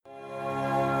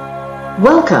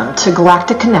Welcome to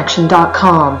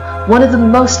GalacticConnection.com, one of the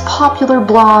most popular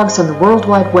blogs on the World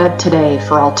Wide Web today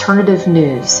for alternative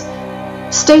news.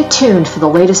 Stay tuned for the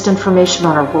latest information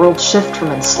on our world shift from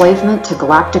enslavement to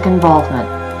galactic involvement,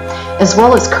 as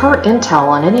well as current intel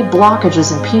on any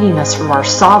blockages impeding us from our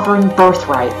sovereign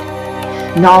birthright.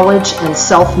 Knowledge and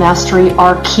self-mastery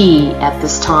are key at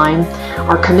this time.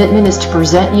 Our commitment is to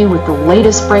present you with the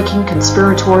latest breaking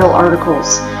conspiratorial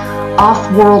articles,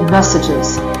 off-world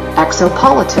messages,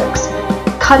 exopolitics,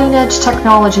 cutting-edge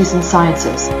technologies and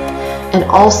sciences, and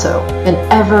also an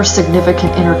ever-significant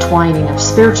intertwining of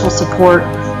spiritual support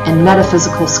and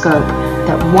metaphysical scope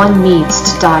that one needs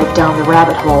to dive down the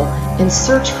rabbit hole in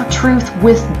search for truth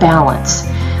with balance.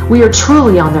 We are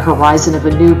truly on the horizon of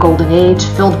a new golden age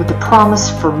filled with the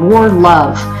promise for more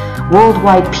love,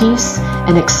 worldwide peace,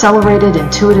 and accelerated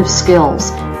intuitive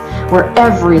skills, where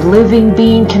every living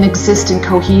being can exist in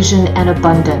cohesion and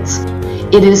abundance.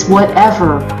 It is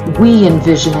whatever we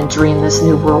envision and dream this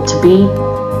new world to be.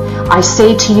 I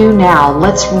say to you now,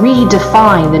 let's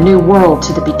redefine the new world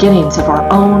to the beginnings of our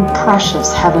own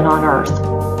precious heaven on earth.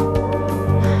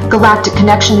 Galactic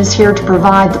Connection is here to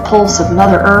provide the pulse of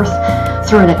Mother Earth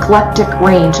through an eclectic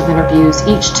range of interviews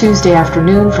each Tuesday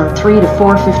afternoon from 3 to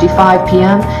 4:55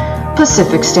 p.m.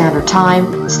 Pacific Standard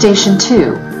Time, Station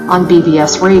 2 on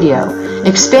BBS Radio,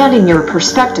 expanding your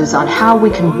perspectives on how we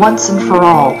can once and for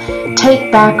all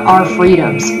take back our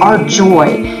freedoms, our joy,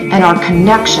 and our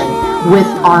connection with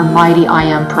our mighty I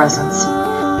Am presence.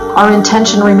 Our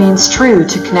intention remains true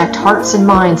to connect hearts and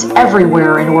minds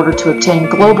everywhere in order to obtain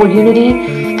global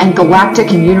unity and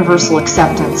galactic and universal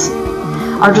acceptance.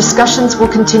 Our discussions will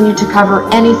continue to cover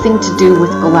anything to do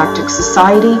with galactic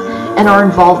society and our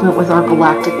involvement with our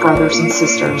galactic brothers and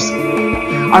sisters.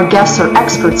 Our guests are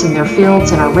experts in their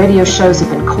fields, and our radio shows have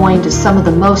been coined as some of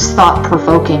the most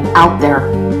thought-provoking out there.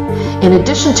 In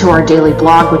addition to our daily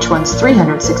blog, which runs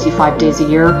 365 days a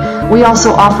year, we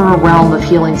also offer a realm of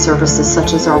healing services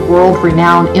such as our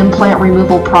world-renowned implant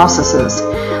removal processes,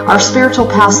 our spiritual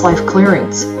past life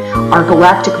clearings, our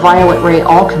galactic violet ray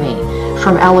alchemy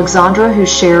from Alexandra, who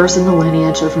shares in the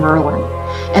lineage of Merlin,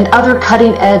 and other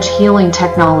cutting-edge healing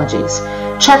technologies.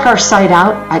 Check our site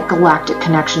out at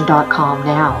GalacticConnection.com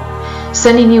now,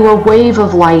 sending you a wave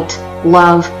of light,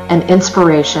 love, and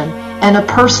inspiration, and a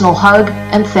personal hug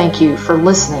and thank you for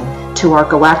listening to our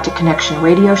Galactic Connection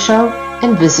radio show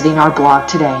and visiting our blog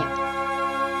today.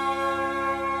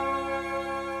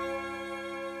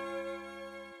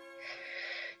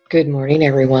 Good morning,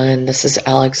 everyone. This is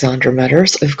Alexandra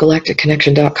Metters of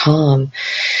GalacticConnection.com,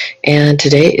 and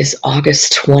today is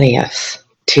August 20th,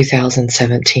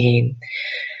 2017.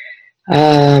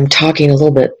 I'm talking a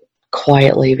little bit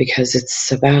quietly because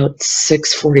it's about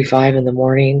 6:45 in the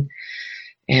morning,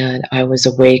 and I was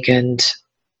awakened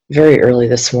very early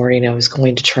this morning. I was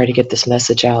going to try to get this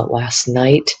message out last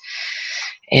night,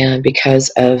 and because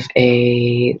of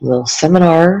a little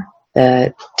seminar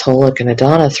that Tolek and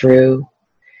Adana threw,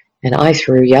 and I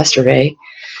threw yesterday,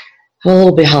 I'm a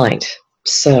little behind.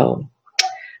 So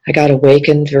I got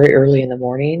awakened very early in the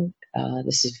morning.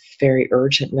 This is a very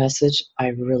urgent message. I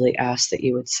really ask that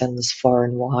you would send this far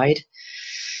and wide.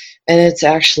 And it's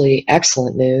actually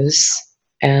excellent news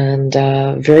and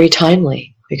very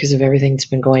timely because of everything that's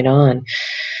been going on.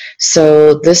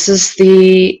 So this is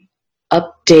the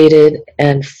updated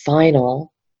and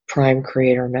final Prime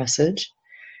Creator message.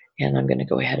 And I'm going to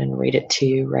go ahead and read it to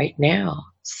you right now.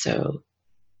 So,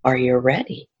 are you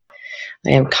ready? I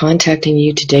am contacting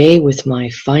you today with my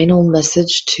final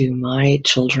message to my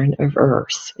children of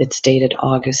Earth. It's dated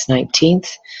August 19th,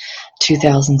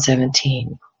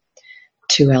 2017.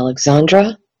 To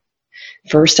Alexandra,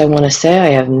 first I want to say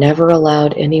I have never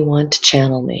allowed anyone to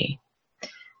channel me,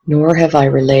 nor have I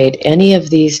relayed any of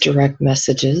these direct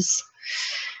messages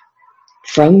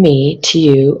from me to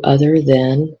you other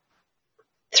than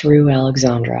through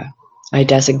Alexandra. I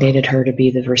designated her to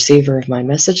be the receiver of my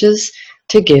messages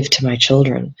to give to my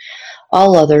children.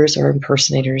 All others are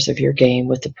impersonators of your game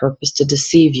with the purpose to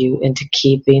deceive you into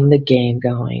keeping the game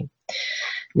going.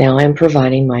 Now I am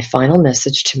providing my final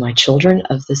message to my children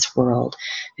of this world.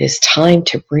 It is time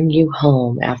to bring you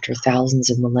home after thousands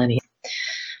of millennia.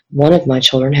 One of my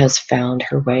children has found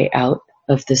her way out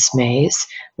of this maze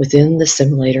within the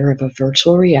simulator of a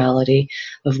virtual reality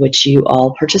of which you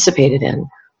all participated in.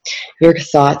 Your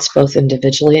thoughts, both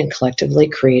individually and collectively,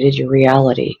 created your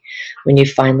reality. When you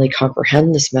finally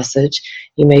comprehend this message,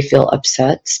 you may feel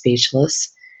upset,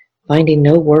 speechless, finding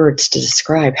no words to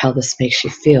describe how this makes you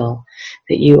feel,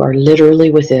 that you are literally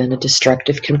within a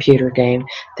destructive computer game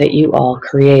that you all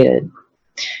created.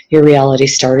 Your reality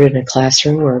started in a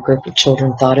classroom where a group of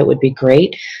children thought it would be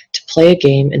great to play a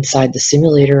game inside the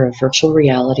simulator of virtual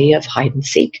reality of hide and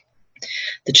seek.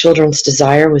 The children's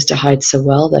desire was to hide so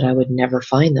well that I would never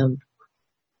find them.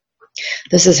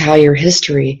 This is how your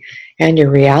history and your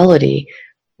reality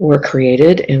were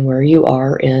created and where you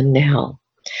are in now.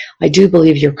 I do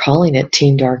believe you're calling it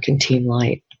Team Dark and Team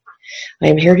Light. I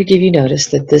am here to give you notice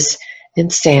that this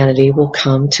insanity will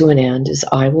come to an end as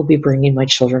I will be bringing my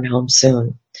children home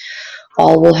soon.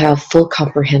 All will have full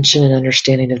comprehension and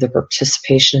understanding of their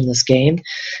participation in this game,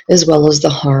 as well as the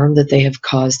harm that they have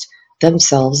caused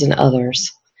themselves and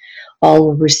others. All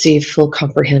will receive full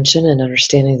comprehension and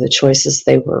understanding of the choices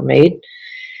they were made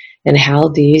and how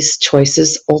these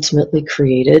choices ultimately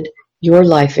created your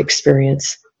life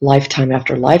experience, lifetime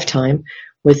after lifetime,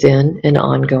 within an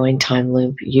ongoing time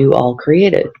loop you all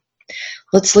created.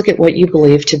 Let's look at what you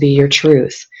believe to be your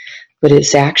truth, but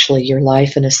it's actually your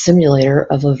life in a simulator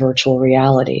of a virtual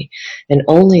reality and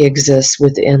only exists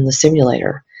within the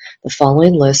simulator. The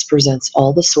following list presents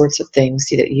all the sorts of things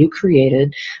that you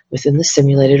created within the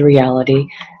simulated reality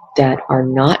that are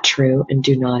not true and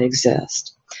do not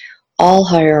exist. All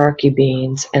hierarchy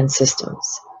beings and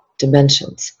systems,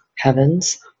 dimensions,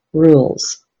 heavens,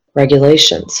 rules,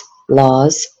 regulations,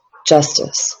 laws,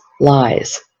 justice,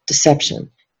 lies,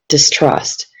 deception,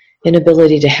 distrust,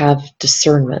 inability to have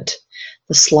discernment,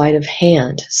 the sleight of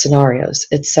hand scenarios,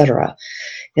 etc.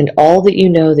 And all that you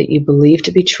know that you believe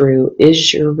to be true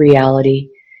is your reality,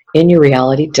 in your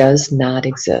reality, does not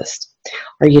exist.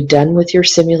 Are you done with your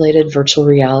simulated virtual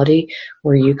reality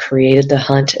where you created the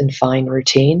hunt and find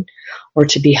routine, or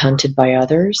to be hunted by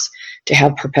others, to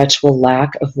have perpetual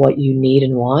lack of what you need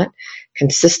and want,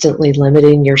 consistently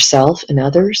limiting yourself and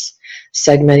others,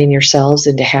 segmenting yourselves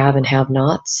into have and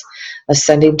have-nots,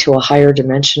 ascending to a higher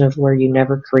dimension of where you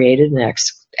never created an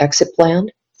exit plan?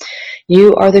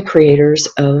 You are the creators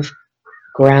of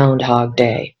Groundhog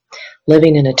Day,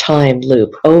 living in a time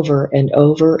loop over and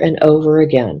over and over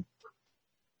again,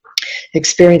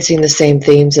 experiencing the same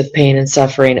themes of pain and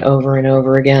suffering over and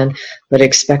over again, but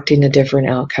expecting a different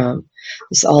outcome.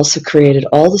 This also created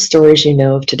all the stories you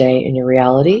know of today in your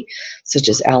reality, such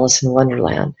as Alice in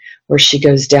Wonderland, where she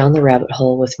goes down the rabbit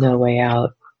hole with no way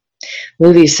out.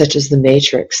 Movies such as The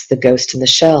Matrix, The Ghost in the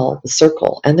Shell, The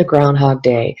Circle, and The Groundhog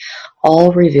Day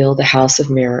all reveal the house of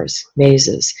mirrors,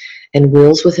 mazes, and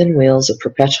wheels within wheels of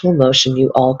perpetual motion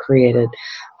you all created,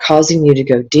 causing you to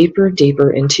go deeper and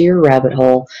deeper into your rabbit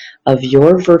hole of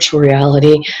your virtual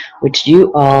reality, which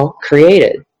you all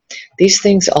created. These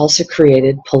things also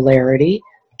created polarity,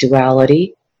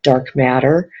 duality, dark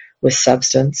matter with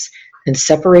substance, and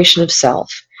separation of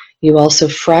self. You also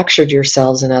fractured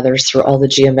yourselves and others through all the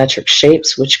geometric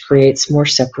shapes, which creates more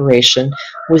separation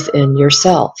within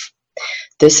yourself.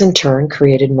 This in turn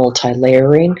created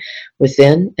multi-layering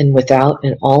within and without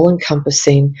an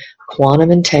all-encompassing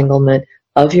quantum entanglement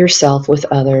of yourself with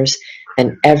others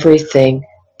and everything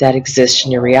that exists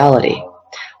in your reality.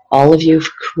 All of you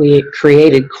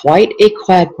created quite a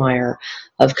quagmire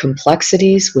of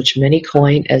complexities, which many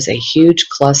coin as a huge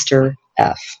cluster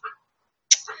F.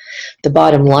 The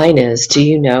bottom line is, do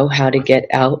you know how to get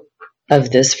out of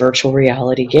this virtual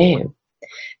reality game?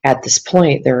 At this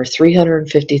point, there are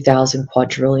 350,000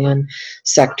 quadrillion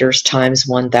sectors times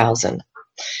 1,000,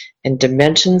 and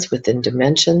dimensions within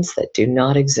dimensions that do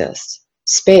not exist.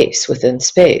 Space within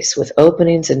space, with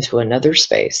openings into another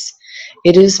space.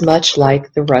 It is much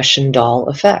like the Russian doll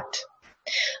effect.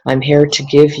 I'm here to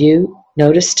give you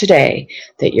notice today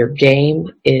that your game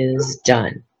is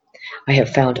done. I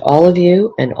have found all of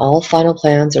you, and all final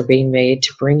plans are being made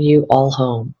to bring you all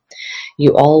home.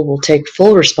 You all will take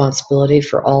full responsibility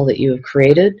for all that you have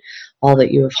created, all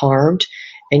that you have harmed,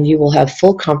 and you will have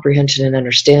full comprehension and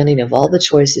understanding of all the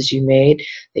choices you made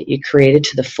that you created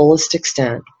to the fullest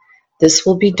extent. This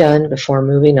will be done before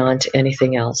moving on to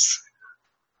anything else.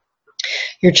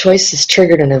 Your choices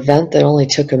triggered an event that only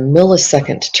took a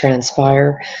millisecond to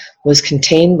transpire, was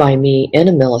contained by me in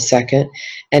a millisecond,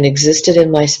 and existed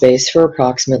in my space for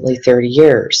approximately 30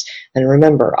 years. And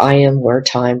remember, I am where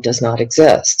time does not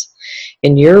exist.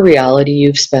 In your reality,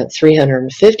 you've spent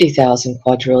 350,000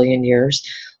 quadrillion years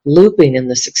looping in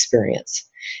this experience.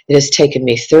 It has taken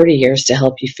me 30 years to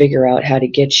help you figure out how to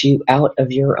get you out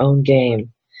of your own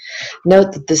game.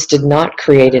 Note that this did not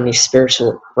create any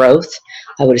spiritual growth.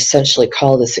 I would essentially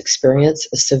call this experience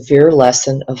a severe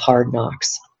lesson of hard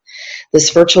knocks. This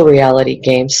virtual reality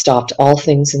game stopped all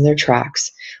things in their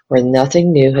tracks, where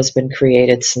nothing new has been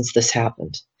created since this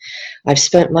happened. I've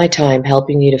spent my time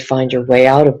helping you to find your way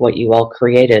out of what you all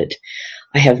created.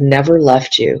 I have never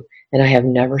left you, and I have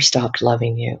never stopped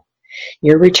loving you.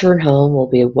 Your return home will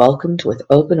be welcomed with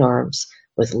open arms,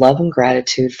 with love and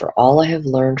gratitude for all I have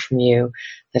learned from you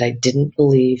that I didn't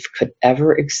believe could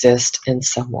ever exist in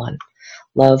someone.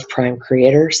 Love, Prime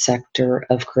Creator, Sector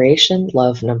of Creation,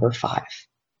 love number 5.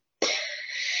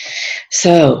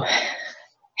 So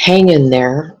hang in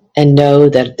there and know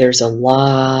that there's a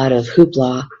lot of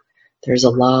hoopla, there's a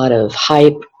lot of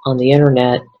hype on the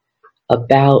internet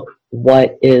about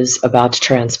what is about to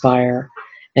transpire,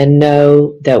 and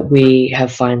know that we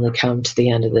have finally come to the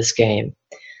end of this game.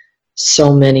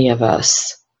 So many of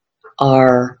us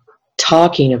are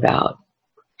talking about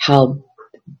how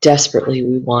desperately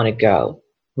we want to go.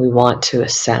 We want to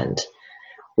ascend.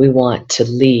 We want to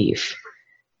leave.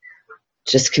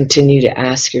 Just continue to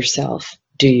ask yourself,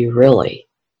 do you really?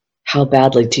 How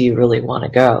badly do you really want to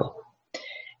go?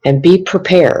 And be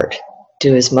prepared.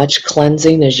 Do as much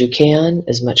cleansing as you can,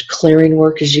 as much clearing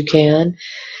work as you can.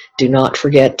 Do not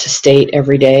forget to state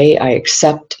every day, I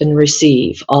accept and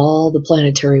receive all the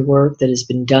planetary work that has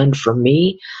been done for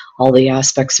me, all the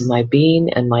aspects of my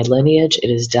being and my lineage. It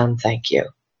is done, thank you.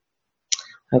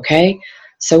 Okay,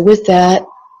 so with that,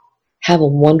 have a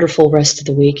wonderful rest of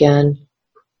the weekend,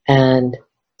 and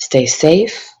stay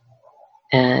safe,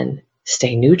 and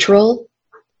stay neutral.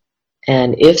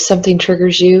 And if something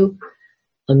triggers you,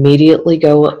 immediately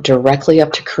go directly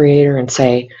up to Creator and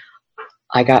say,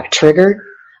 I got triggered.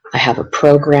 I have a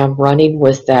program running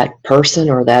with that person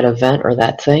or that event or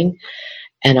that thing,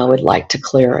 and I would like to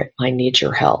clear it. I need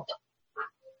your help.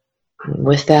 And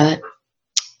with that,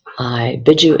 I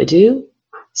bid you adieu,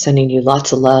 sending you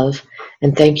lots of love,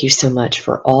 and thank you so much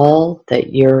for all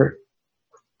that your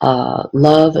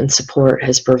love and support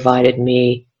has provided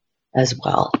me as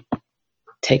well.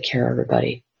 Take care,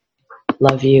 everybody.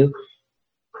 Love you,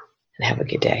 and have a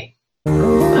good day.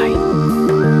 Bye.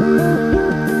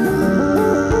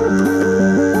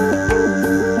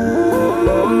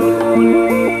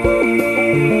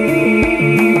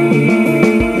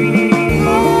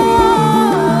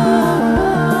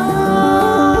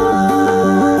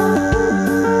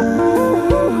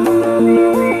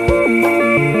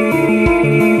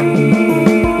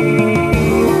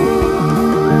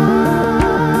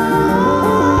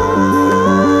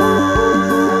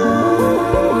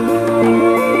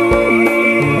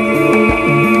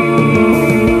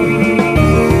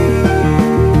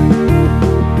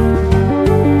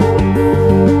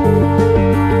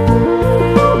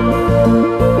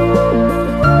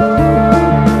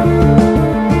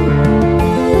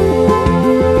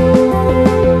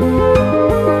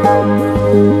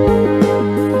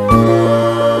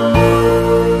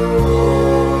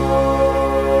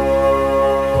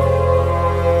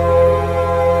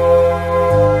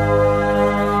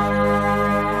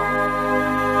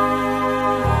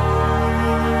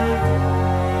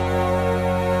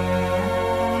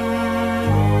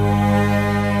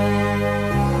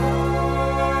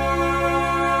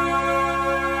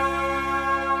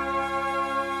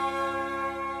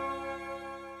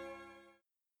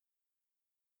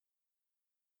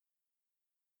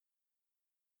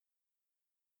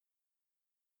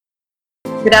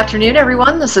 Good afternoon,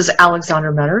 everyone. This is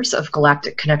Alexandra Metters of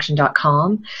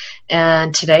GalacticConnection.com,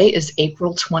 and today is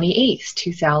April 28th,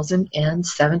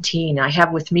 2017. I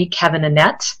have with me Kevin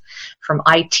Annett from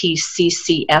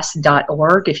itccs.org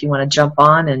if you want to jump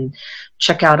on and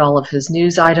check out all of his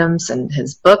news items and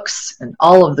his books and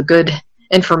all of the good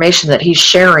information that he's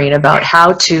sharing about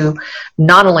how to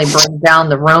not only bring down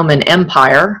the Roman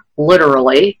Empire,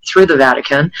 literally, through the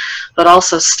Vatican, but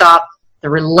also stop the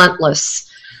relentless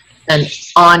and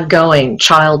ongoing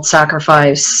child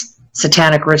sacrifice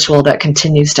satanic ritual that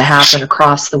continues to happen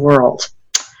across the world.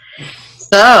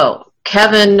 So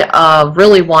Kevin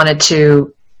really wanted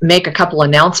to make a couple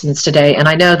announcements today, and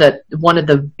I know that one of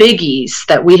the biggies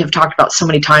that we have talked about so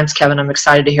many times, Kevin, I'm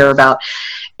excited to hear about,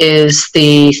 is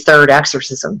the third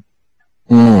exorcism.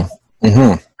 I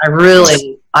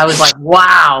was like,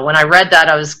 wow, when I read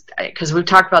that, because we've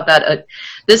talked about that,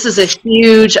 this is a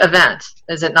huge event,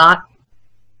 is it not?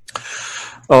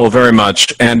 Oh, very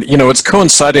much. And, you know, it's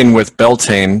coinciding with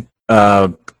Beltane.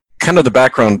 Kind of the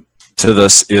background to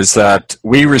this is that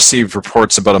we received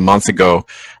reports about a month ago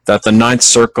that the Ninth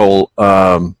Circle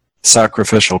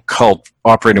sacrificial cult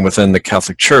operating within the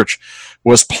Catholic Church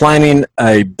was planning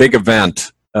a big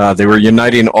event. They were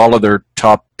uniting all of their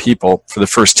top people for the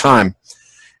first time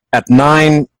at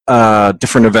 9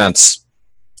 different events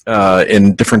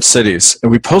in different cities. And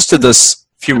we posted this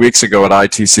few weeks ago at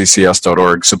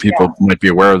itccs.org, so people might be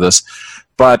aware of this.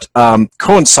 But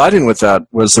coinciding with that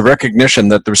was the recognition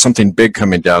that there's something big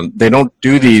coming down. They don't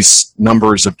do these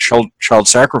numbers of child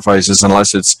sacrifices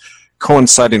unless it's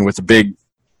coinciding with a big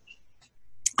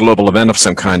global event of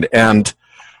some kind. And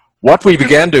What we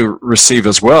began to receive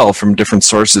as well from different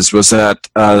sources was that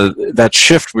that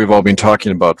shift we've all been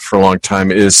talking about for a long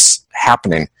time is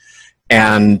happening.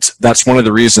 And that's one of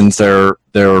the reasons they're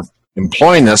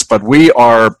employing this, but we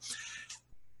are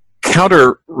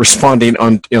counter-responding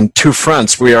on two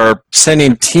fronts. We are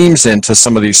sending teams into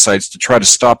some of these sites to try to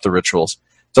stop the rituals,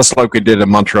 just like we did in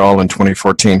Montreal in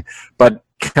 2014. But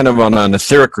kind of on an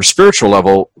etheric or spiritual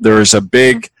level, there is a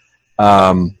big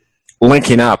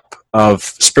linking up of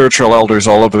spiritual elders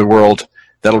all over the world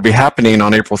that'll be happening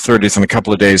on April 30th in a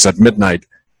couple of days at midnight,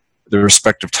 the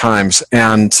respective times,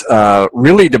 and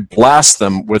really to blast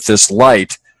them with this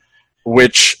light,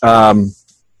 which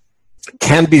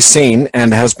can be seen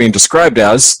and has been described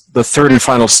as the third and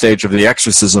final stage of the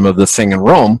exorcism of the thing in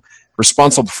Rome,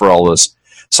 responsible for all this.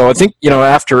 So I think,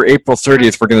 after April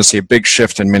 30th, we're going to see a big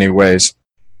shift in many ways.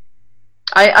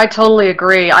 I totally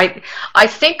agree. I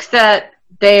think that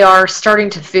they are starting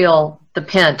to feel the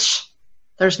pinch.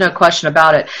 There's no question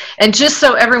about it. And just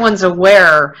so everyone's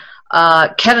aware,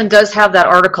 Kevin does have that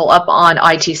article up on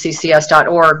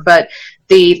itccs.org, but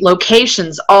the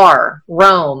locations are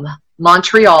Rome,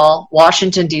 Montreal,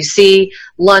 Washington, D.C.,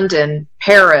 London,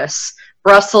 Paris,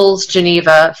 Brussels,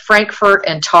 Geneva, Frankfurt,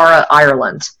 and Tara,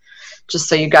 Ireland, just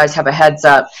so you guys have a heads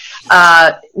up.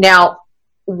 Now,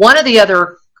 one of the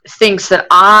other things that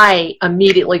I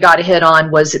immediately got a hit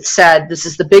on was it said this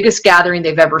is the biggest gathering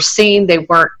they've ever seen. They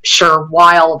weren't sure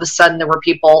why all of a sudden there were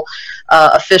people,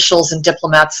 officials and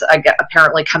diplomats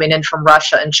apparently coming in from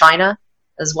Russia and China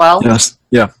as well. Yes,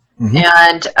 yeah. Mm-hmm.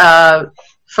 And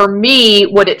for me,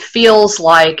 what it feels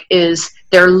like is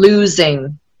they're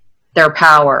losing their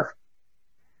power.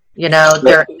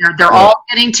 They're all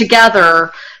getting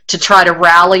together to try to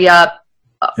rally up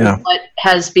what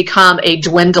has become a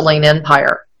dwindling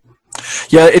empire.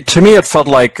 Yeah, to me it felt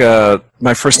like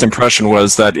my first impression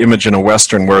was that image in a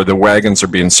Western where the wagons are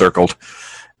being circled,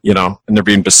 and they're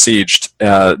being besieged.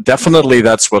 Definitely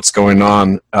that's what's going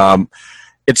on.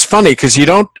 It's funny because you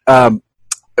don't,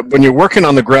 when you're working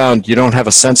on the ground, you don't have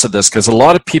a sense of this because a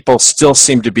lot of people still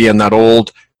seem to be in that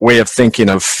old way of thinking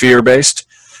of fear-based,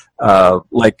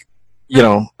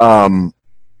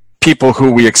 people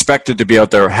who we expected to be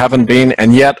out there haven't been,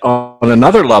 and yet on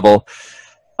another level,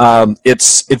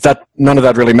 it's that none of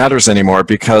that really matters anymore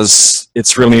because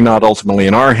it's really not ultimately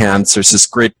in our hands. There's this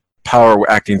great power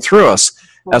acting through us,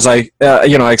 as I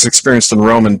experienced in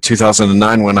Rome in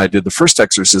 2009 when I did the first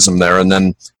exorcism there, and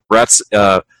then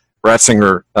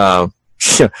Ratzinger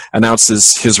announced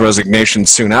his resignation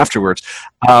soon afterwards.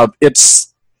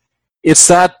 It's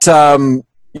that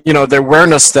the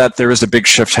awareness that there is a big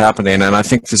shift happening, and I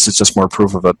think this is just more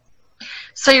proof of it.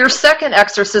 So your second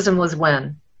exorcism was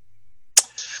when?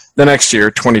 The next year,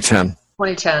 2010.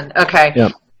 2010, okay.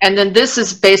 Yep. And then this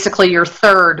is basically your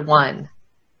third one.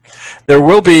 There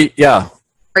will be, yeah.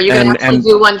 Are you going to actually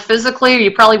do one physically?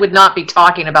 You probably would not be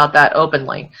talking about that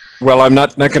openly. Well, I'm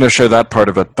not going to share that part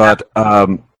of it, but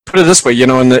put it this way, in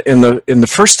the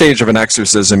first stage of an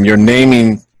exorcism, you're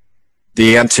naming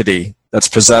the entity that's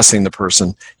possessing the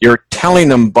person. You're telling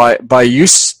them by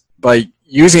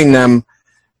using them,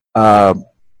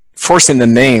 forcing the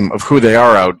name of who they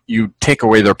are out, you take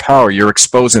away their power. You're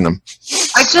exposing them.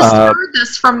 I just heard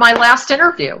this from my last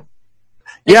interview.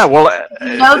 Yeah, well,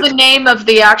 you know the name of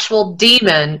the actual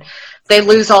demon, they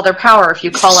lose all their power if you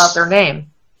call out their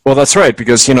name. Well, that's right,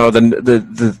 because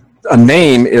a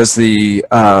name is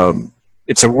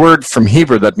it's a word from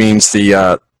Hebrew that means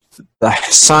the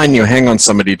sign you hang on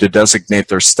somebody to designate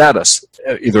their status,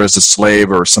 either as a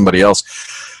slave or somebody else.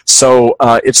 So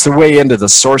it's the way into the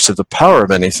source of the power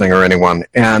of anything or anyone.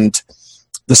 And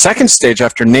the second stage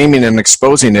after naming and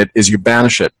exposing it is you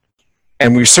banish it.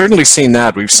 And we've certainly seen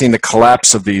that. We've seen the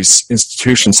collapse of these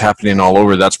institutions happening all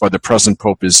over. That's why the present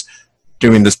Pope is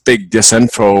doing this big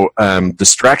disinfo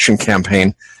distraction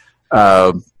campaign.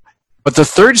 But the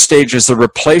third stage is the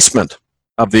replacement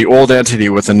of the old entity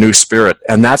with a new spirit,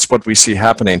 and that's what we see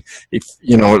happening. If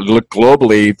look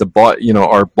globally,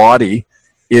 our body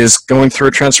is going through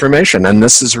a transformation, and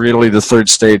this is really the third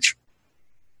stage.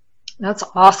 That's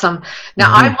awesome.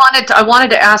 Now, I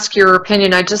wanted to ask your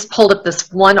opinion. I just pulled up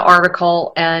this one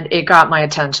article, and it got my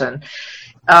attention.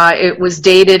 It was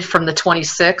dated from the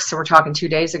 26th, so we're talking 2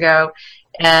 days ago,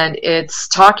 and it's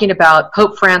talking about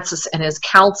Pope Francis and his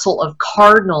Council of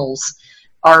Cardinals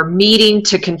are meeting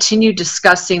to continue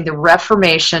discussing the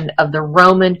reformation of the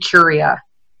Roman Curia,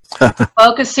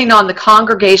 focusing on the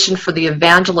Congregation for the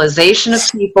Evangelization of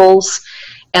Peoples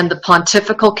and the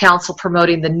Pontifical Council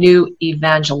promoting the new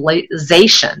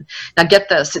evangelization. Now get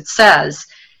this, it says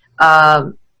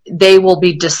they will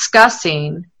be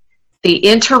discussing the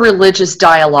Interreligious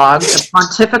Dialogue, the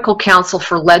Pontifical Council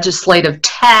for Legislative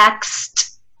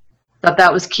Text, thought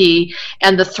that was key,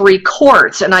 and the 3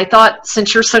 courts. And I thought,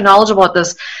 since you're so knowledgeable about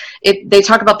this, they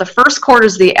talk about the first court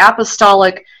is the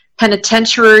Apostolic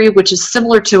Penitentiary, which is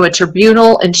similar to a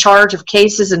tribunal in charge of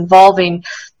cases involving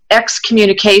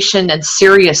excommunication and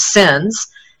serious sins.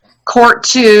 Court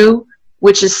 2,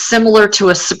 which is similar to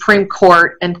a Supreme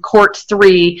Court, and Court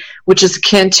 3, which is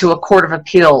akin to a Court of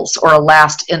Appeals or a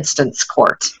last instance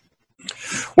court.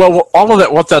 Well, all of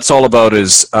that, what that's all about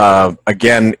is,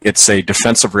 again, it's a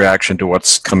defensive reaction to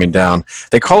what's coming down.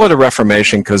 They call it a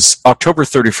Reformation because October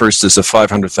 31st is the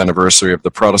 500th anniversary of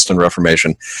the Protestant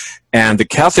Reformation. And the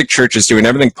Catholic Church is doing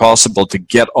everything possible to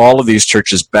get all of these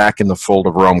churches back in the fold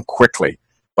of Rome quickly,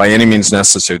 by any means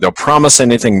necessary. They'll promise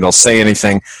anything, they'll say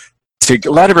anything,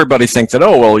 to let everybody think that,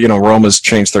 oh, well, Rome has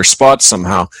changed their spot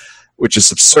somehow, which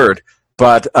is absurd.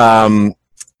 But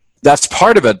that's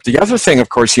part of it. The other thing, of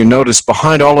course, you notice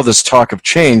behind all of this talk of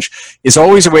change is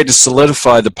always a way to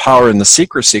solidify the power and the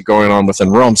secrecy going on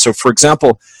within Rome. So, for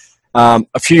example,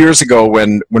 a few years ago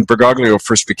when Bergoglio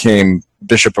first became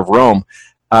Bishop of Rome,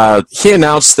 he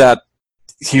announced that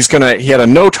he had a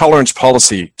no-tolerance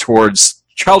policy towards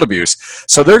child abuse.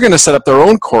 So they're going to set up their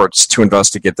own courts to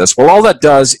investigate this. Well, all that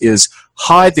does is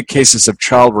hide the cases of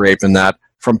child rape and that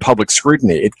from public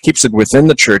scrutiny. It keeps it within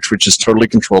the church, which is totally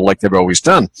controlled like they've always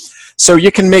done. So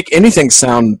you can make anything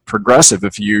sound progressive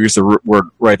if you use the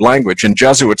right language, and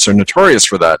Jesuits are notorious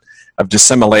for that, of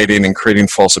dissimulating and creating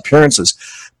false appearances.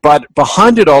 But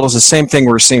behind it all is the same thing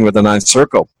we're seeing with the Ninth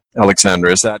Circle,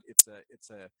 Alexandra, is that it's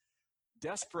a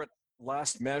desperate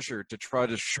last measure to try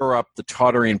to shore up the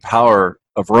tottering power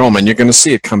of Rome, and you're going to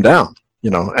see it come down.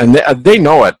 And they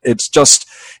know it.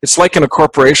 It's like in a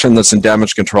corporation that's in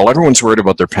damage control. Everyone's worried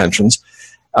about their pensions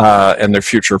and their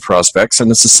future prospects, and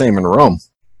it's the same in Rome.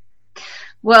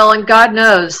 Well, and God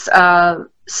knows,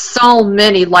 so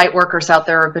many light workers out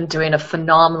there have been doing a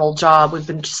phenomenal job. We've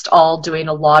been just all doing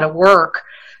a lot of work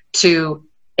to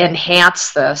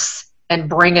enhance this and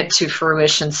bring it to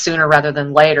fruition sooner rather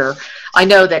than later. I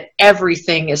know that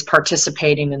everything is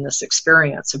participating in this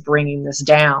experience of bringing this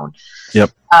down.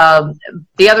 Yep.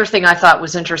 The other thing I thought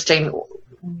was interesting,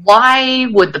 why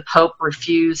would the Pope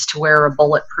refuse to wear a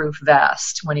bulletproof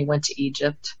vest when he went to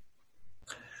Egypt?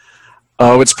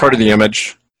 Oh, it's part of the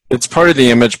image. It's part of the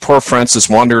image. Poor Francis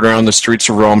wandered around the streets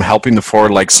of Rome helping the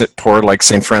poor like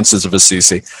St. Francis of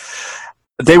Assisi.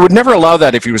 They would never allow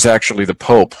that if he was actually the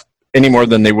Pope, any more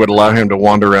than they would allow him to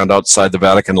wander around outside the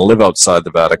Vatican, live outside the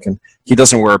Vatican. He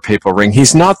doesn't wear a papal ring.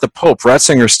 He's not the Pope.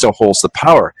 Ratzinger still holds the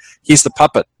power. He's the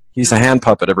puppet. He's the hand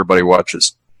puppet everybody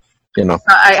watches.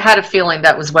 I had a feeling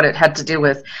that was what it had to do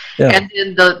with. Yeah. And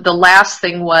then the last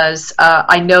thing was,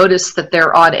 I noticed that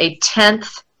they're on a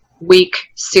 10th week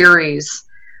series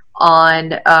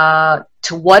on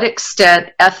to what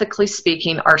extent, ethically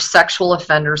speaking, are sexual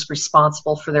offenders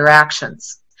responsible for their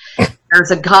actions.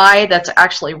 There's a guy that's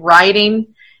actually writing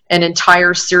an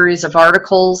entire series of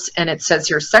articles, and it says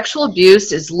here, sexual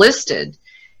abuse is listed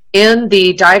in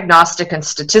the Diagnostic and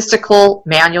Statistical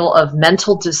Manual of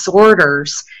Mental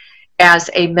Disorders as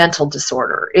a mental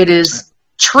disorder. It is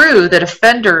true that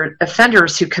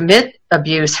offenders who commit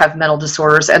abuse have mental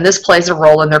disorders, and this plays a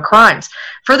role in their crimes.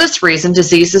 For this reason,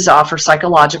 diseases offer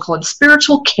psychological and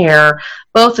spiritual care,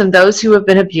 both in those who have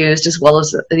been abused as well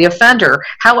as the offender.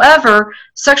 However,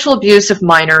 sexual abuse of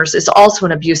minors is also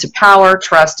an abuse of power,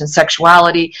 trust, and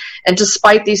sexuality, and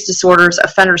despite these disorders,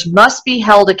 offenders must be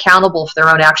held accountable for their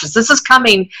own actions. This is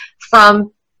coming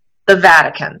from the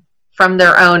Vatican, from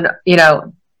their own,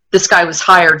 this guy was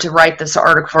hired to write this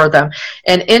article for them.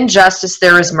 And in justice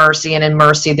there is mercy, and in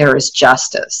mercy there is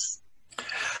justice.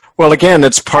 Well, again,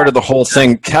 it's part of the whole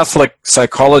thing. Catholic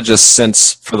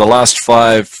psychologists, for the last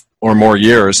 5 or more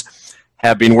years,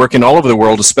 have been working all over the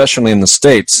world, especially in the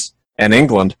States and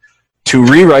England, to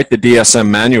rewrite the DSM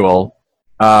manual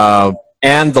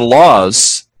and the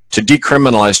laws to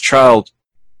decriminalize child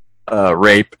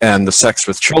rape and the sex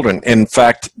with children. In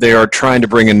fact, they are trying to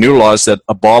bring in new laws that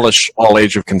abolish all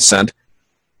age of consent.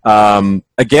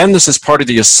 Again, this is part of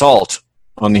the assault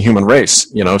on the human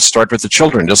race. Start with the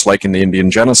children, just like in the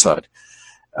Indian genocide.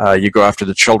 You go after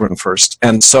the children first.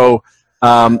 And so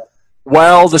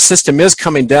while the system is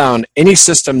coming down, any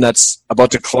system that's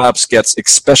about to collapse gets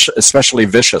especially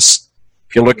vicious.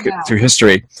 If you look through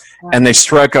history, and they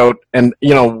strike out. And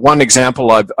one example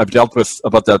I've dealt with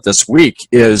about that this week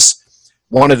is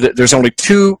there's only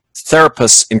 2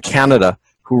 therapists in Canada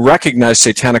who recognize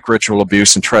satanic ritual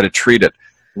abuse and try to treat it.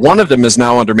 One of them is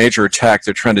now under major attack.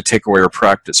 They're trying to take away her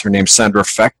practice. Her name's Sandra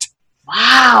Fecht.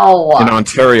 Wow. In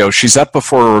Ontario. She's up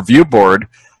before a review board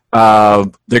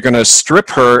They're going to strip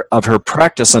her of her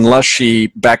practice unless she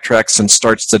backtracks and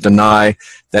starts to deny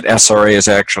that SRA is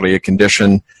actually a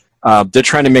condition. They're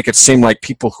trying to make it seem like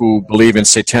people who believe in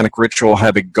satanic ritual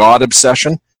have a God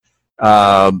obsession,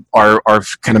 are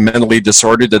kind of mentally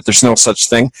disordered, that there's no such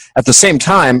thing. At the same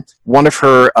time, one of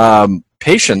her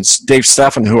patients, Dave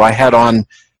Steffen, who I had on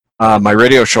my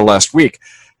radio show last week,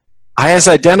 has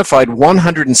identified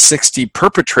 160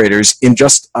 perpetrators in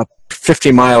just a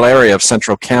 50-mile area of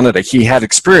central Canada. He had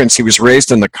experience. He was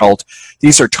raised in the cult.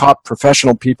 These are top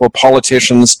professional people,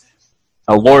 politicians,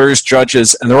 lawyers,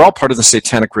 judges, and they're all part of the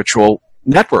satanic ritual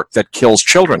network that kills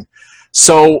children.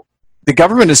 So the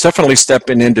government is definitely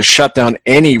stepping in to shut down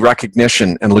any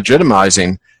recognition and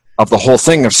legitimizing of the whole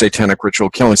thing of satanic ritual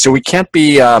killing. So we can't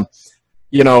be,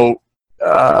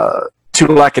 too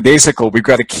lackadaisical. We've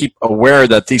got to keep aware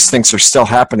that these things are still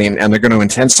happening and they're going to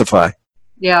intensify.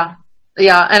 Yeah,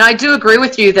 and I do agree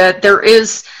with you that there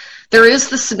is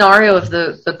the scenario of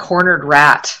the cornered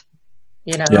rat.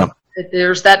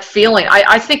 There's that feeling.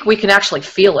 I think we can actually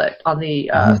feel it on the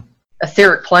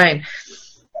etheric plane.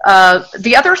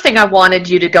 The other thing I wanted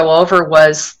you to go over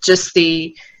was just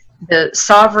the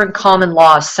Sovereign Common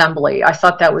Law Assembly. I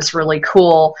thought that was really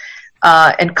cool.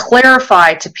 And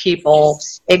clarify to people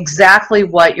exactly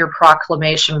what your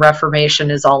proclamation reformation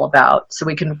is all about, so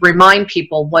we can remind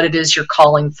people what it is you're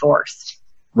calling forth.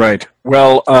 Right.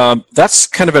 Well, that's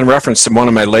kind of in reference to one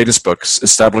of my latest books,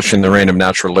 Establishing the Reign of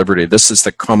Natural Liberty. This is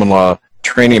the common law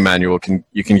training manual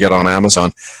you can get on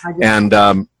Amazon. And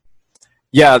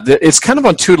it's kind of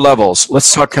on two levels.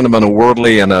 Let's talk kind of on a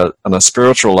worldly and on a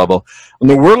spiritual level. On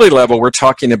the worldly level, we're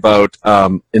talking about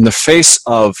in the face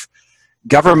of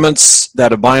governments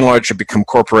that by and large have become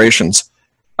corporations.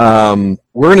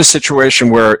 We're in a situation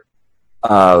where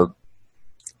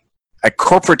a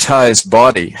corporatized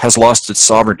body has lost its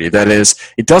sovereignty. That is,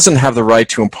 it doesn't have the right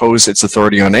to impose its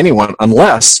authority on anyone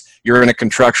unless you're in a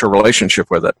contractual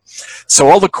relationship with it. So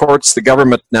all the courts, the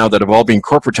government now that have all been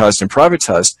corporatized and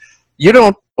privatized,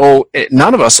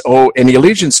 none of us owe any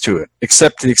allegiance to it,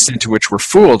 except to the extent to which we're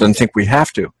fooled and think we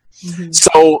have to. Mm-hmm.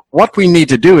 So what we need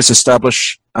to do is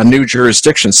establish a new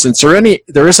jurisdiction. Since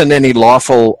there isn't any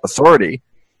lawful authority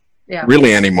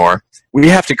really anymore, we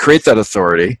have to create that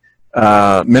authority.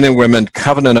 Men and women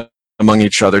covenant among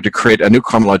each other to create a new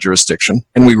common law jurisdiction,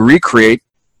 and we recreate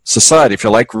society, if you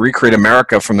like, recreate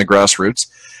America from the grassroots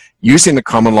using the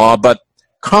common law. But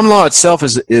common law itself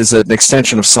is an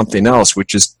extension of something else,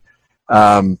 which is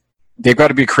they've got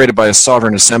to be created by a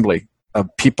sovereign assembly of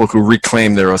people who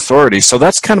reclaim their authority. So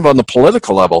that's kind of on the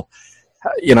political level,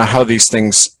 how these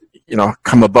things,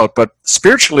 come about. But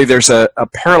spiritually, there's a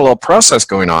parallel process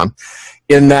going on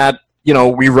in that,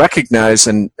 we recognize,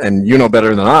 and you know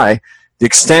better than I, the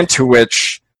extent to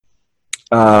which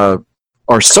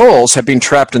our souls have been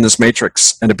trapped in this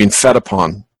matrix and have been fed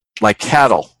upon like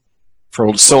cattle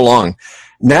for so long.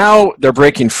 Now they're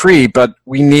breaking free, but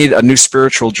we need a new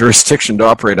spiritual jurisdiction to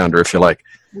operate under, if you like.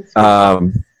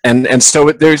 And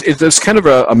so there's kind of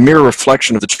a mirror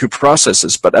reflection of the two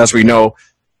processes. But as we know,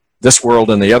 this world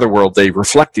and the other world, they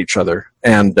reflect each other.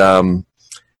 And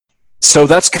so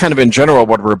that's kind of in general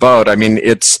what we're about. I mean,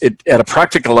 at a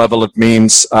practical level, it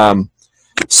means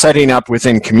setting up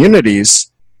within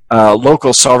communities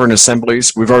local sovereign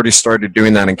assemblies. We've already started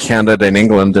doing that in Canada and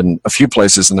England and a few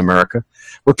places in America,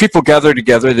 where people gather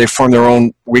together, they form their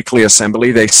own weekly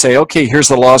assembly. They say, okay, here's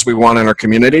the laws we want in our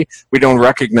community. We don't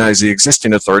recognize the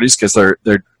existing authorities because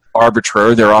they're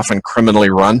arbitrary. They're often criminally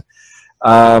run.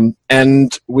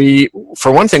 And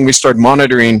for one thing, we start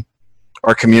monitoring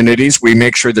our communities. We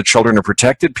make sure the children are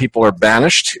protected. People are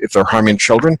banished if they're harming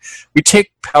children. We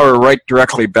take power right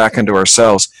directly back into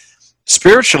ourselves.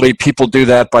 Spiritually, people do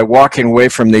that by walking away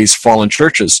from these fallen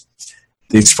churches,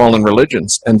 these fallen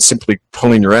religions, and simply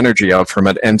pulling your energy out from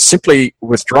it. And simply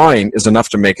withdrawing is enough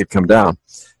to make it come down.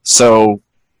 So,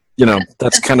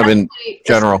 that's kind of in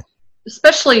general.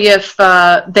 Especially if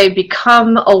they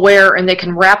become aware and they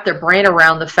can wrap their brain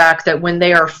around the fact that when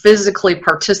they are physically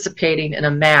participating in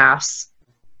a mass,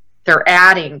 they're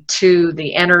adding to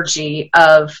the energy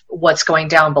of what's going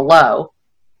down below.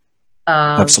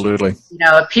 Absolutely.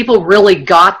 If people really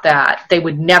got that, they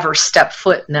would never step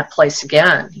foot in that place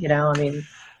again.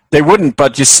 They wouldn't,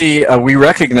 but you see, we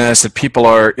recognize that people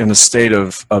are in a state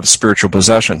of spiritual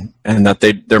possession, and that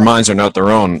their minds are not their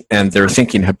own, and they're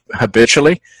thinking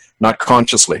habitually, not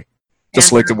consciously,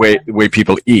 just like the way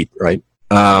people eat, right?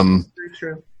 Very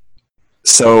true.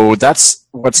 So that's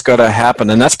what's got to happen,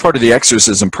 and that's part of the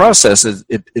exorcism process.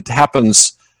 It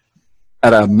happens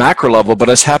at a macro level, but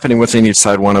it's happening within each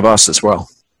side one of us as well.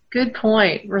 Good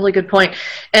point. Really good point.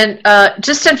 And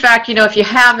just in fact, if you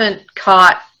haven't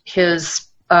caught his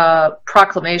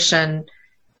proclamation,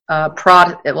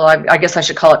 I guess I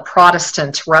should call it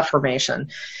Protestant Reformation.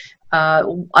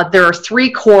 There are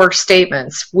three core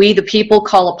statements. We, the people,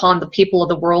 call upon the people of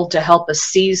the world to help us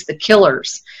seize the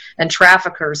killers and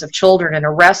traffickers of children and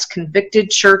arrest convicted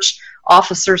church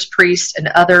officers, priests, and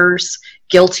others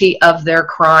guilty of their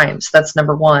crimes. That's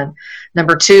number one.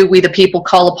 Number two, we, the people,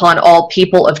 call upon all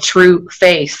people of true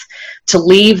faith to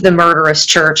leave the murderous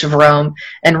Church of Rome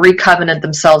and recovenant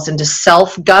themselves into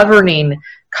self-governing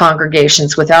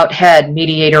congregations without head,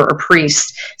 mediator, or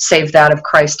priest, save that of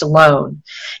Christ alone.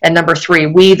 And number three,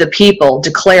 we, the people,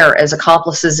 declare as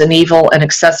accomplices in evil and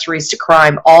accessories to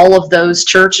crime all of those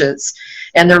churches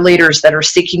and their leaders that are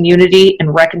seeking unity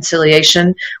and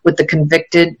reconciliation with the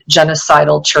convicted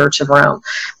genocidal Church of Rome.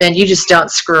 Man, you just don't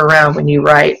screw around when you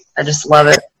write. I just love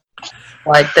it.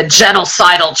 Like the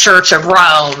genocidal Church of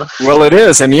Rome. Well, it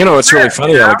is. And, it's really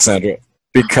funny, Alexandra,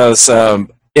 because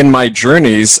in my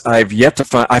journeys, I've yet to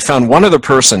find, I found one other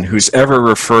person who's ever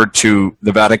referred to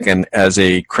the Vatican as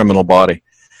a criminal body.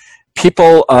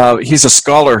 He's a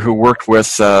scholar who worked with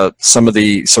some of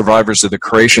the survivors of the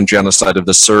Croatian genocide of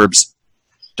the Serbs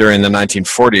during the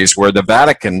 1940s, where the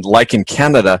Vatican, like in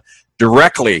Canada,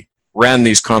 directly ran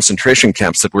these concentration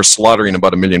camps that were slaughtering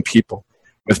about 1 million people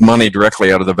with money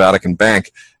directly out of the Vatican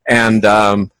bank. And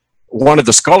one of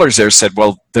the scholars there said,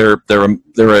 well, they're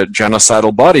a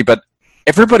genocidal body, but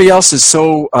everybody else is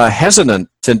so hesitant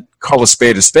to call a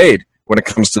spade when it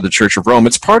comes to the Church of Rome.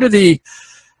 It's part of the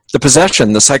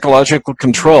possession, the psychological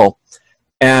control.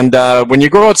 And when you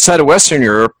go outside of Western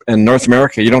Europe and North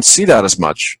America, you don't see that as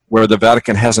much, where the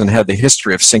Vatican hasn't had the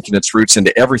history of sinking its roots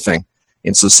into everything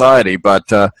in society. But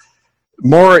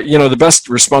more, the best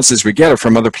responses we get are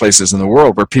from other places in the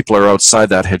world where people are outside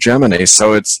that hegemony.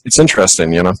 So it's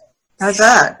interesting, I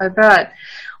bet.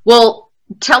 Well,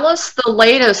 tell us the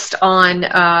latest on,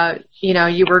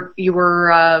 you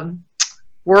were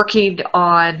working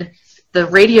on the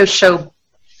radio show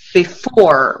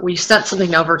before. We sent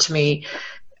something over to me.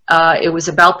 It was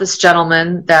about this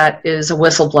gentleman that is a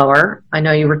whistleblower. I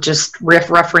know you were just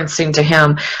referencing to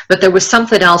him, but there was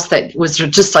something else that was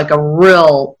just like a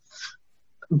real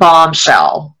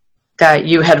bombshell that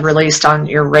you had released on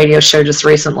your radio show just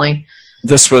recently.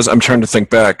 I'm trying to think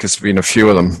back, because there's been a few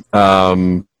of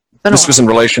them. This was in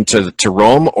relation to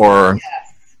Rome, or?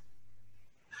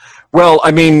 Well,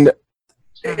 I mean,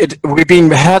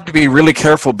 we've had to be really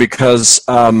careful, because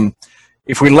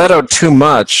if we let out too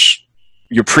much,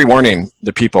 you're pre-warning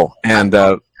the people. And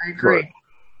I agree.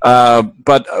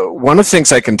 But one of the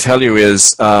things I can tell you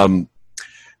is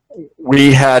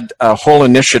we had a whole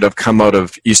initiative come out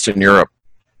of Eastern Europe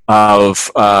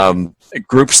of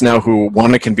groups now who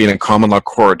want to convene in common law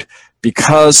court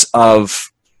because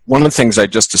of one of the things I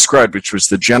just described, which was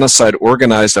the genocide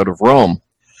organized out of Rome.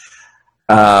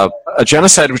 A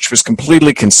genocide which was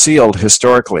completely concealed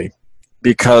historically,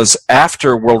 because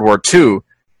after World War II,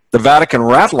 the Vatican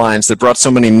rat lines that brought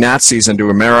so many Nazis into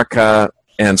America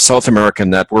and South America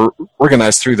that were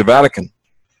organized through the Vatican.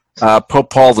 Pope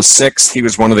Paul VI, he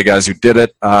was one of the guys who did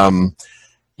it. And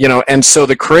so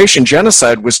the Croatian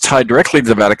genocide was tied directly to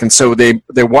the Vatican, so they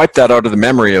wiped that out of the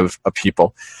memory of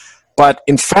people. But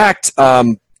in fact,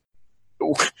 I've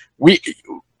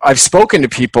spoken to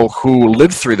people who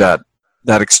lived through that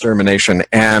extermination,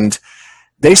 and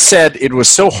they said it was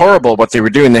so horrible what they were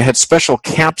doing. They had special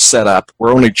camps set up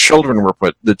where only children were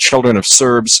put, the children of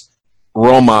Serbs,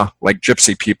 Roma, like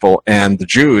gypsy people, and the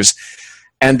Jews,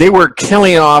 and they were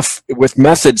killing off with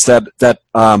methods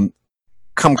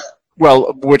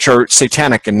which are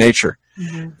satanic in nature.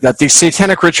 Mm-hmm. That these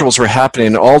satanic rituals were happening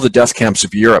in all the death camps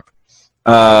of Europe.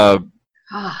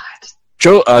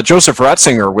 Joseph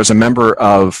Ratzinger was a member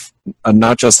of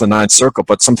not just the Ninth Circle,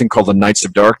 but something called the Knights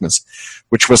of Darkness,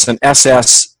 which was an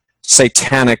SS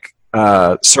satanic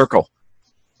circle.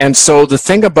 And so the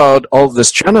thing about all of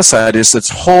this genocide is this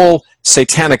whole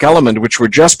satanic element, which we're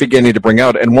just beginning to bring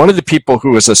out. And one of the people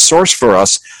who is a source for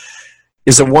us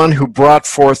is the one who brought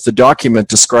forth the document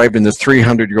describing the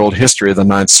 300-year-old history of the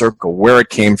Ninth Circle, where it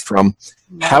came from,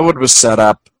 how it was set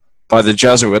up by the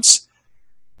Jesuits,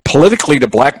 politically to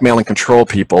blackmail and control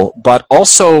people, but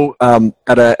also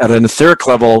at an etheric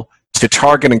level to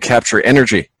target and capture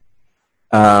energy.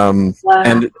 Wow.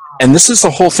 And this is the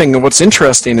whole thing. And what's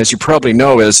interesting, as you probably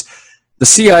know, is the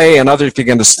CIA and others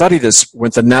began to study this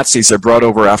when the Nazis are brought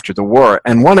over after the war.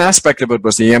 And one aspect of it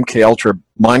was the MK Ultra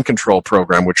mind control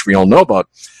program, which we all know about.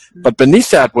 But beneath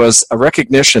that was a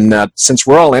recognition that since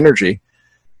we're all energy,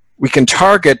 we can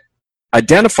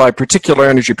identify particular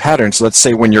energy patterns. Let's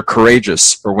say when you're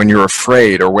courageous, or when you're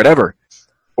afraid, or whatever,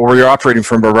 or you're operating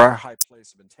from a very high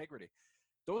place of integrity.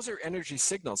 those are energy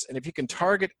signals. And if you can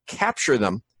capture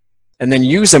them, and then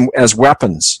use them as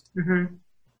weapons,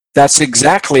 that's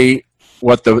exactly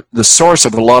what the source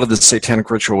of a lot of the satanic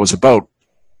ritual was about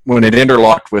when it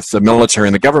interlocked with the military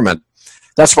and the government.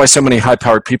 That's why so many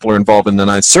high-powered people are involved in the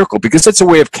Ninth Circle, because it's a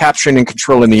way of capturing and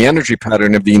controlling the energy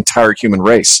pattern of the entire human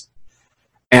race.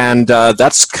 And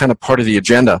that's kind of part of the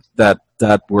agenda that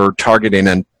we're targeting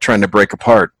and trying to break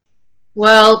apart.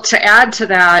 Well, to add to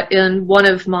that, in one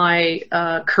of my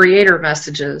creator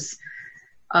messages,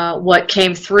 what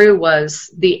came through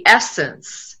was the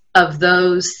essence of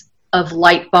those of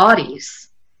light bodies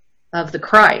of the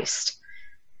Christ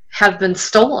have been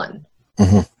stolen.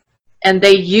 And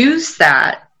they use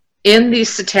that in these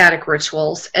satanic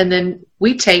rituals, and then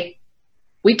we take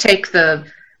the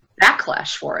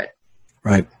backlash for it.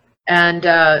 Right. And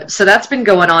so that's been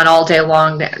going on all day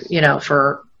long,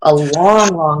 for a long,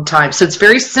 long time. So it's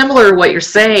very similar to what you're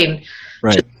saying,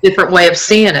 right? Just a different way of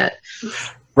seeing it.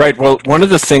 Right. Well, one of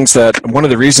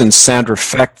the reasons Sandra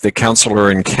Feck, the counselor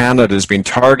in Canada, is being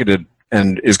targeted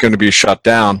and is going to be shut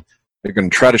down, they're going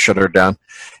to try to shut her down,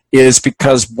 is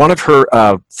because one of her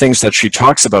things that she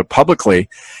talks about publicly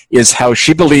is how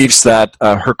she believes that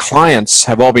her clients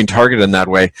have all been targeted in that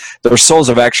way. Their souls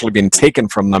have actually been taken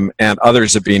from them, and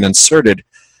others have been inserted.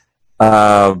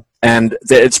 And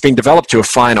it's being developed to a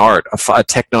fine art, a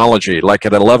technology, like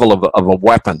at a level of a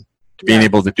weapon, to being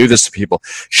able to do this to people.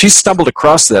 She stumbled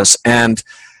across this, and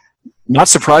not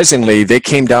surprisingly, they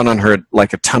came down on her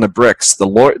like a ton of bricks. The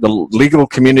legal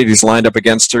community's lined up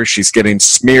against her. She's getting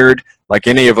smeared like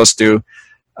any of us do.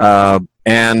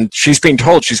 And she's being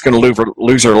told she's going to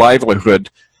lose her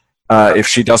livelihood if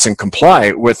she doesn't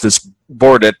comply with this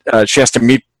board. She has to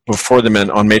meet before them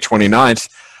on May 29th.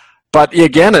 But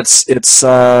again, it's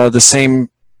the same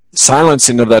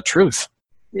silencing of that truth.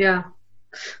 Yeah.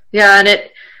 Yeah, and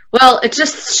it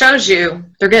just shows you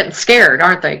they're getting scared,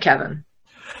 aren't they, Kevin?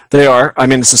 They are. I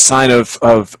mean, it's a sign of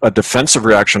a defensive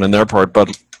reaction on their part. But,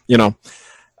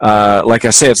 like I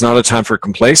say, it's not a time for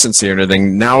complacency or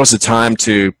anything. Now is the time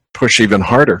to push even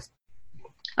harder.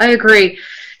 I agree.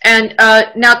 And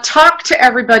now talk to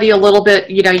everybody a little bit.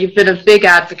 You've been a big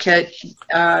advocate,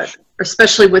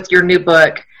 especially with your new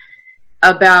book,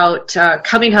 about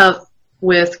coming up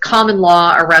with common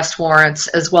law arrest warrants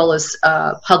as well as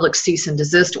public cease and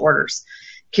desist orders.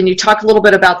 Can you talk a little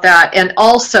bit about that? And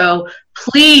also,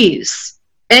 please,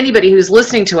 anybody who's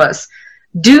listening to us,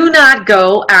 do not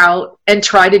go out and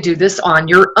try to do this on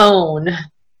your own.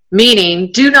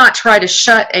 Meaning, do not try to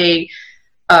shut a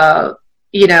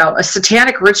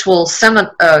satanic ritual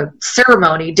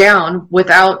ceremony down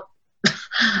without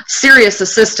serious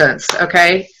assistance.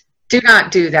 Okay, do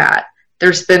not do that.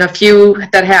 There's been a few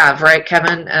that have, right,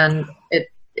 Kevin? And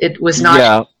it was not.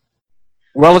 Yeah.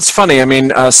 Well, it's funny. I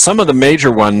mean, some of the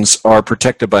major ones are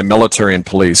protected by military and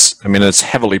police. I mean, it's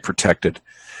heavily protected.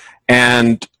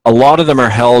 And a lot of them are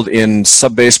held in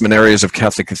sub-basement areas of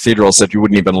Catholic cathedrals that you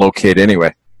wouldn't even locate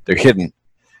anyway. They're hidden.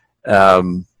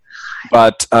 On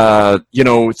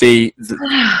the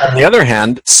other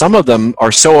hand, some of them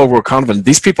are so overconfident.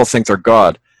 These people think they're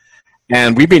God.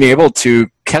 And we've been able to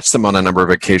catch them on a number of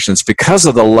occasions because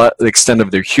of the extent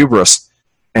of their hubris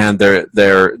and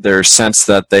their sense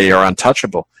that they are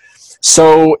untouchable.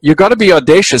 So you got to be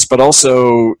audacious, but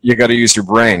also you got to use your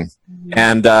brain.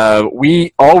 And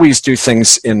we always do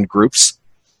things in groups.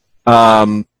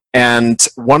 And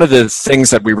one of the things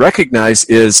that we recognize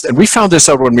is, and we found this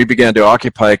out when we began to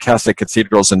occupy Catholic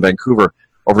cathedrals in Vancouver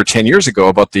over 10 years ago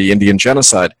about the Indian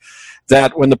genocide,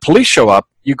 that when the police show up,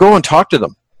 you go and talk to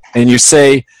them. And you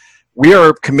say, we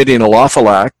are committing a lawful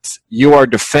act. You are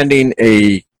defending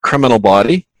a criminal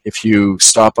body if you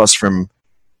stop us from,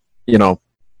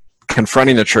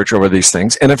 confronting the church over these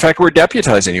things. And in fact, we're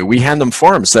deputizing you. We hand them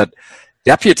forms that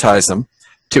deputize them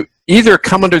to either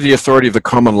come under the authority of the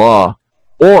common law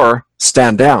or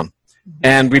stand down.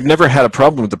 And we've never had a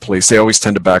problem with the police. They always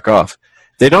tend to back off.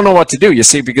 They don't know what to do, you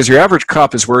see, because your average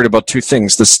cop is worried about two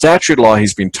things. The statute law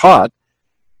he's been taught,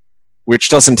 which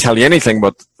doesn't tell you anything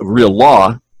about the real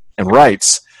law and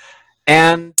rights,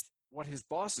 and what his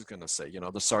boss is going to say,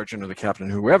 the sergeant or the captain,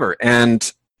 whoever.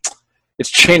 And it's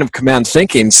chain of command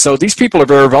thinking. So these people are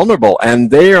very vulnerable,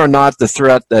 and they are not the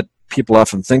threat that people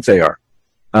often think they are.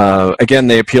 Again,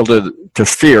 they appeal to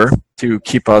fear to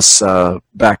keep us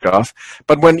backed off.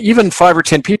 But when even 5 or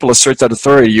 10 people assert that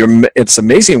authority, it's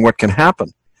amazing what can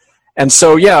happen. And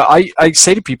so, I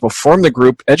say to people, form the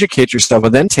group, educate yourself,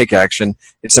 and then take action.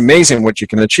 It's amazing what you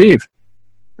can achieve.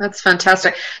 That's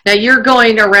fantastic. Now, you're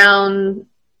going around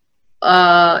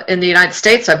in the United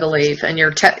States, I believe, and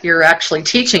you're actually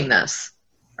teaching this.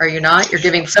 Are you not? You're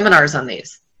giving seminars on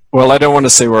these. Well, I don't want to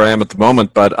say where I am at the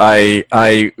moment, but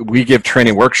we give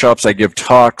training workshops, I give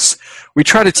talks. We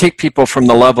try to take people from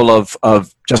the level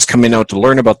of just coming out to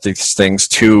learn about these things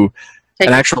to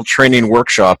an actual training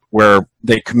workshop where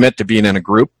they commit to being in a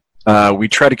group. We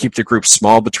try to keep the group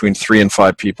small, between 3 and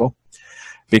 5 people,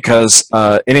 because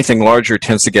anything larger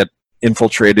tends to get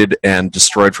infiltrated and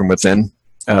destroyed from within.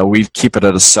 We keep it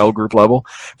at a cell group level.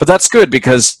 But that's good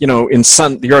because, in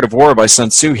The Art of War by Sun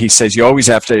Tzu, he says you always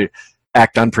have to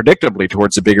act unpredictably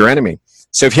towards a bigger enemy.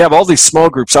 So if you have all these small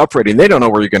groups operating, they don't know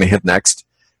where you're going to hit next.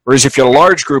 Whereas if you have a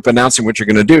large group announcing what you're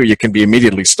going to do, you can be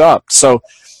immediately stopped. So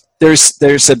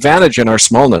there's advantage in our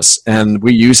smallness, and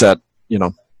we use that,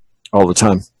 all the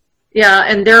time. Yeah,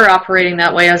 and they're operating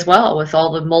that way as well with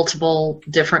all the multiple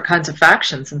different kinds of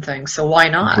factions and things. So why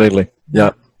not? Completely.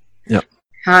 Yeah. Yeah.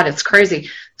 God, it's crazy.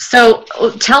 So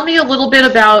tell me a little bit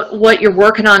about what you're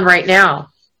working on right now.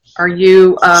 Are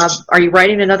you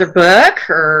writing another book,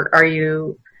 or are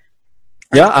you?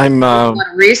 Yeah, I'm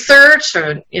research,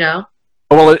 or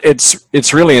Well,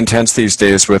 it's really intense these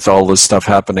days with all this stuff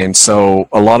happening. So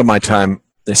a lot of my time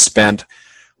is spent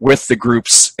with the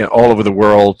groups all over the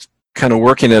world, kind of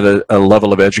working at a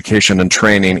level of education and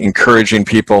training, encouraging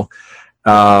people.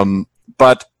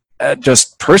 But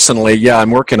just personally, yeah,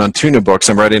 I'm working on 2 new books.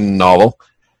 I'm writing a novel,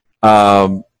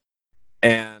 and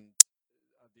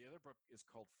the other book is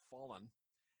called Fallen,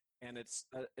 and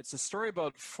it's a story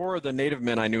about 4 of the Native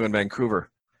men I knew in Vancouver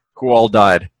who all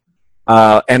died.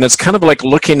 And it's kind of like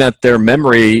looking at their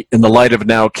memory in the light of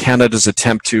now Canada's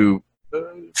attempt to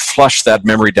flush that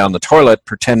memory down the toilet,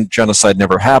 pretend genocide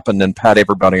never happened, and pat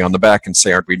everybody on the back and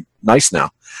say, aren't we nice now?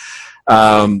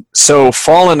 So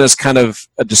Fallen is kind of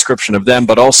a description of them,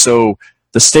 but also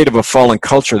the state of a fallen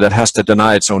culture that has to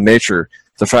deny its own nature,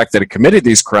 the fact that it committed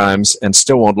these crimes and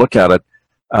still won't look at it.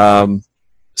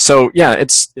 So yeah,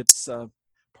 it's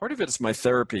part of it is my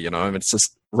therapy, it's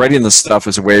just writing this stuff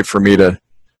is a way for me to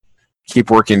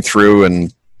keep working through.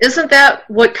 And isn't that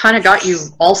what kind of got you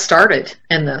all started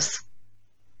in this,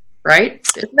 right?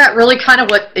 Isn't that really kind of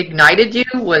what ignited you,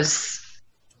 was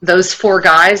those 4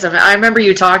 guys? I mean, I remember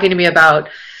you talking to me about,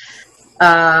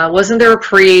 wasn't there a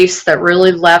priest that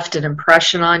really left an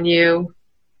impression on you?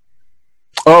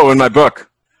 Oh, in my book.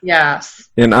 Yes.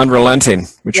 In Unrelenting,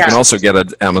 which you can also get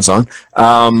at Amazon.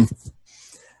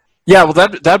 Yeah, well,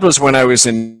 that was when I was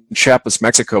in Chiapas,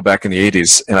 Mexico, back in the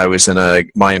 80s, and I was in a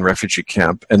Mayan refugee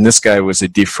camp. And this guy was a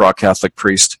defraud Catholic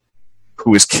priest who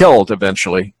was killed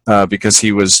eventually because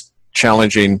he was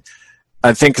challenging,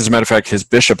 I think, as a matter of fact, his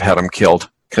bishop had him killed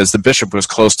because the bishop was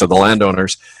close to the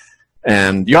landowners.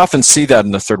 And you often see that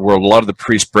in the third world. A lot of the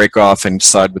priests break off and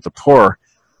side with the poor,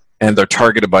 and they're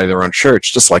targeted by their own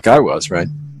church, just like I was, right?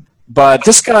 But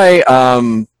this guy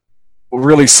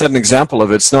really set an example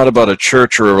of it. It's not about a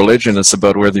church or a religion. It's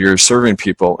about whether you're serving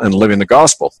people and living the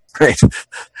gospel, right?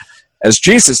 As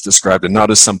Jesus described it, not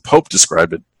as some pope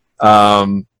described it.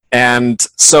 And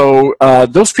so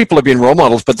those people have been role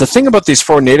models. But the thing about these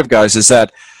 4 Native guys is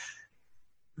that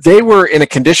they were in a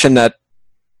condition that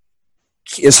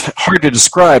is hard to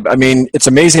describe. I mean, it's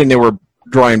amazing they were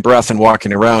drawing breath and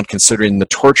walking around considering the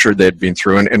torture they'd been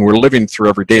through and were living through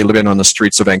every day, living on the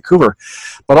streets of Vancouver.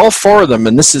 But all 4 of them,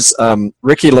 and this is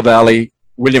Ricky LaValle,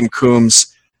 William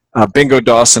Coombs, Bingo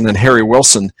Dawson, and Harry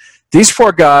Wilson, these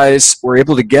 4 guys were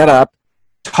able to get up,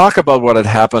 talk about what had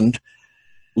happened,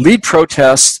 lead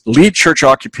protests, lead church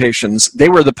occupations. They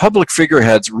were the public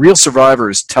figureheads, real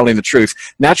survivors telling the truth.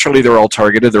 Naturally, they're all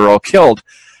targeted, they're all killed,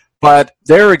 but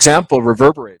their example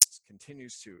reverberates,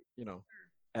 continues to,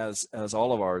 as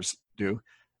all of ours do.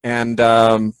 And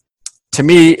to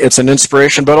me, it's an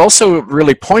inspiration, but also a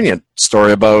really poignant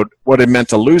story about what it meant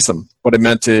to lose them, what it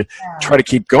meant to try to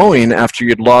keep going after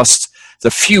you'd lost the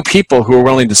few people who were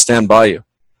willing to stand by you.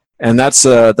 And that's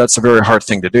a very hard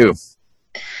thing to do.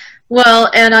 Well,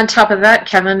 and on top of that,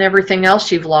 Kevin, everything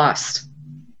else you've lost.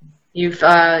 You've,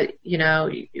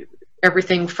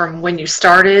 everything from when you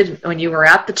started, when you were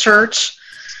at the church,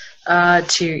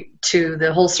 to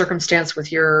the whole circumstance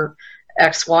with your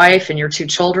ex-wife and your 2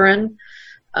 children.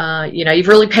 You've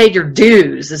really paid your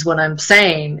dues, is what I'm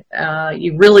saying.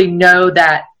 You really know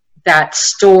that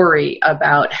story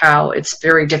about how it's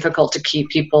very difficult to keep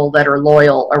people that are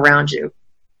loyal around you.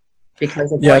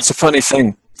 Because of it's a funny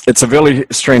thing. It's a really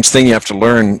strange thing you have to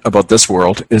learn about this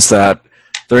world, is that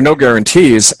there are no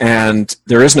guarantees and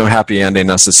there is no happy ending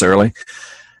necessarily.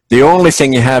 The only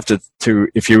thing you have to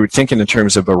if you're thinking in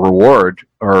terms of a reward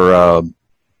or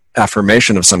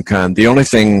affirmation of some kind, the only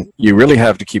thing you really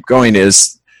have to keep going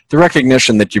is the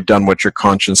recognition that you've done what your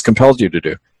conscience compelled you to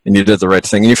do, and you did the right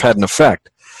thing, and you've had an effect.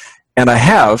 And I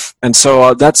have, and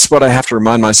so that's what I have to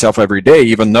remind myself every day,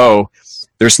 even though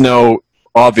There's no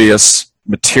obvious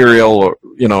material or,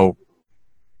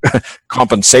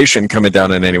 compensation coming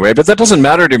down in any way, but that doesn't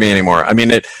matter to me anymore. I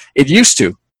mean, it used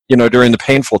to, during the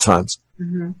painful times.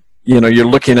 Mm-hmm.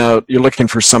 You're looking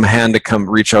for some hand to come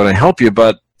reach out and help you,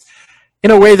 but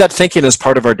in a way that thinking is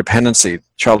part of our dependency,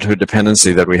 childhood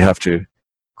dependency that we have to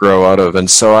grow out of. And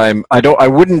so I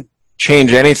wouldn't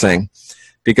change anything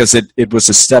because it was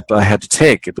a step I had to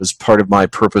take. It was part of my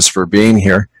purpose for being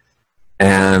here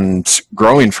and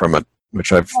growing from it,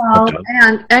 which I've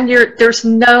done. And there's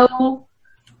no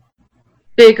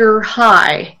bigger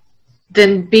high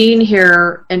than being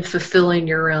here and fulfilling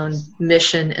your own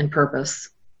mission and purpose.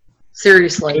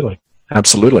 Seriously.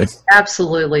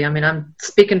 Absolutely. I mean, I'm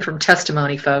speaking from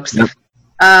testimony, folks. Yep.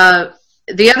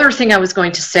 The other thing I was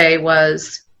going to say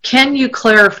was, can you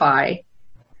clarify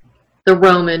the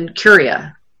Roman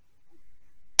Curia?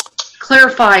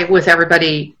 Clarify with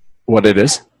everybody what it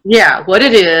is. Yeah, what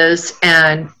it is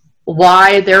and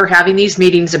why they're having these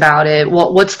meetings about it.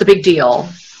 What's the big deal?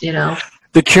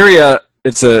 The Curia,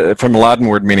 it's from a Latin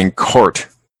word meaning court,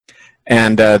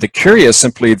 and the Curia is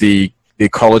simply the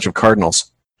College of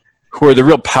Cardinals, who are the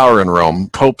real power in Rome.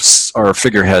 Popes are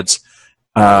figureheads.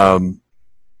 The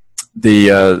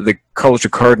College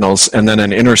of Cardinals, and then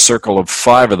an inner circle of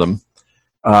 5 of them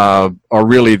are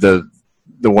really the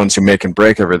ones who make and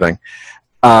break everything.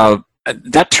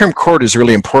 That term court is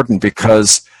really important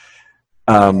because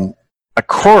a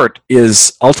court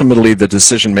is ultimately the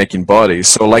decision-making body.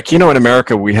 So like, in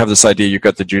America, we have this idea you've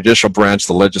got the judicial branch,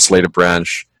 the legislative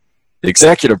branch, the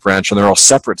executive branch, and they're all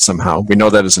separate somehow. We know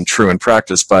that isn't true in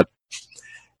practice, but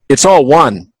it's all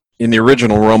one in the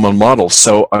original Roman model.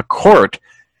 So a court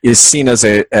is seen as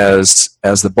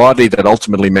the body that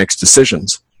ultimately makes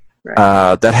decisions,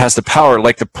 right. That has the power,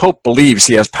 like the Pope believes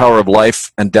he has power of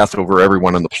life and death over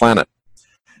everyone on the planet.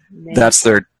 Man. That's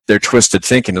their twisted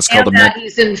thinking. It's called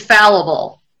he's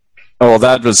infallible. Oh,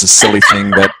 that was a silly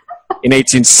thing that in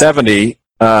 1870,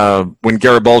 when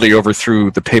Garibaldi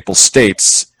overthrew the Papal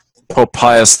States, Pope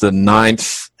Pius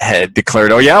IX had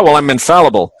declared, "Oh yeah, well I'm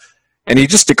infallible," and he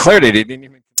just declared it. He didn't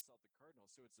even consult the cardinal,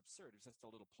 so it's absurd. It's just a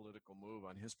little political move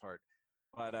on his part.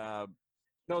 But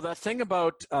no, that thing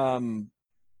about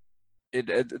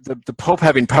the Pope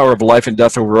having power of life and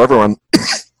death over everyone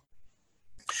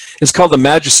is called the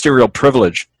magisterial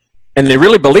privilege. And they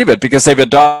really believe it because they've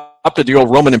adopted the old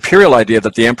Roman imperial idea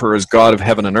that the emperor is God of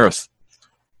heaven and earth.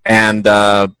 And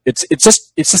it's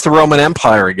just the Roman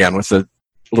Empire again with a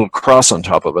little cross on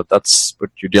top of it. That's what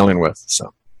you're dealing with.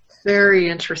 So very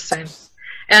interesting.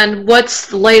 And what's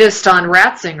the latest on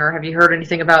Ratzinger? Have you heard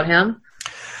anything about him?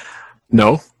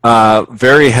 No.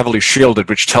 Very heavily shielded,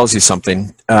 which tells you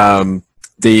something.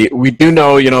 We do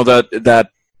know, that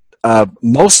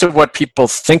most of what people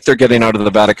think they're getting out of the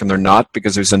Vatican, they're not,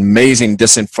 because there's an amazing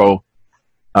disinfo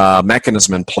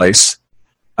mechanism in place,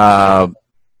 and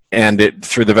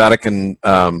through the Vatican,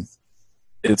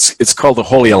 it's called the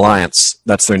Holy Alliance.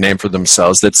 That's their name for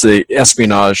themselves. That's the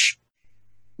espionage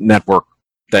network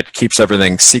that keeps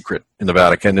everything secret in the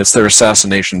Vatican. It's their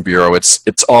assassination bureau.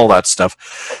 It's all that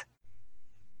stuff,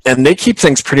 and they keep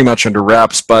things pretty much under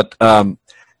wraps. But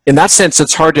in that sense,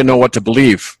 it's hard to know what to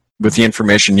believe with the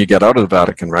information you get out of the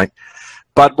Vatican, right?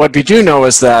 But what we do know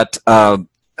is that,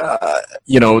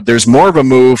 there's more of a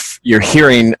move you're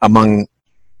hearing among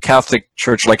Catholic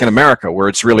Church, like in America, where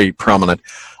it's really prominent.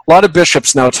 A lot of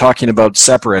bishops now talking about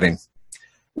separating,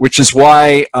 which is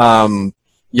why,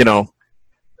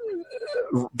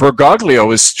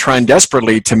 Bergoglio is trying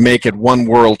desperately to make it one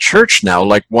world church now,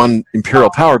 like one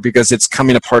imperial power, because it's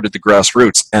coming apart at the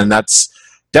grassroots, and that's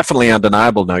definitely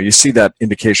undeniable now. You see that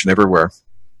indication everywhere.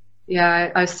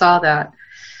 Yeah, I saw that.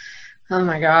 Oh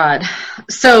my God.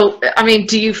 So, I mean,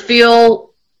 do you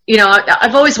feel,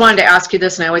 I've always wanted to ask you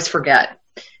this and I always forget.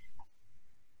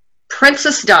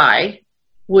 Princess Di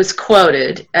was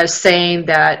quoted as saying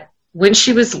that when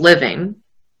she was living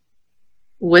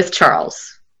with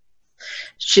Charles,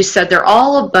 she said they're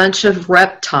all a bunch of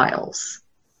reptiles.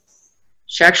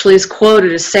 She actually is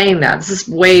quoted as saying that. This is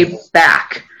way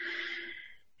back.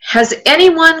 Has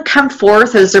anyone come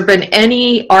forth? Has there been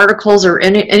any articles or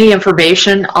any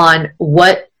information on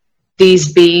what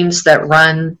these beings that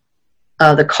run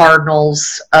the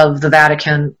cardinals of the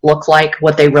Vatican look like,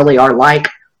 what they really are like?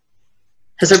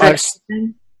 Has there been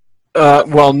anything?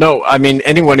 Well, no. I mean,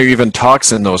 anyone who even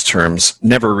talks in those terms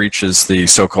never reaches the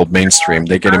so-called mainstream.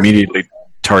 They get immediately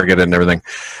targeted and everything,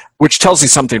 which tells you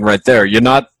something right there. You're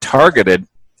not targeted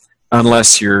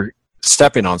unless you're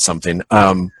stepping on something.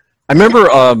 I remember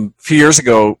a few years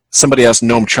ago, somebody asked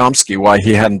Noam Chomsky why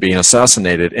he hadn't been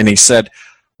assassinated, and he said,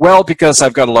 well, because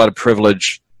I've got a lot of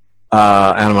privilege, and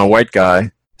I'm a white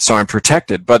guy, so I'm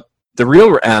protected. But the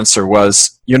real answer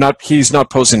was, he's not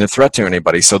posing a threat to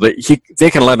anybody, so that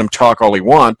they can let him talk all he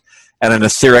want at an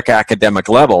etheric academic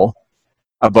level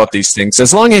about these things.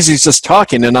 As long as he's just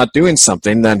talking and not doing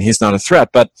something, then he's not a threat.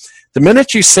 But the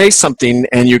minute you say something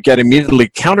and you get immediately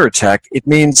counterattacked, it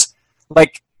means,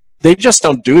 like, they just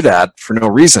don't do that for no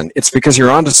reason. It's because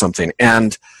you're onto something.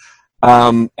 And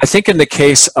I think in the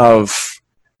case of,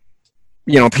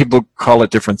 people call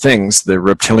it different things, the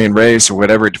reptilian race or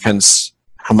whatever, it depends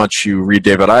how much you read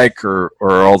David Icke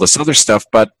or all this other stuff.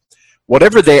 But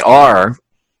whatever they are,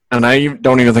 and I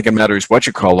don't even think it matters what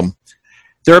you call them,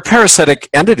 they're a parasitic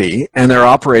entity, and they're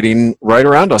operating right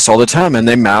around us all the time, and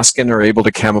they mask and are able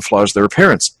to camouflage their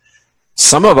appearance.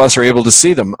 Some of us are able to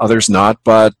see them, others not,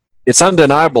 but it's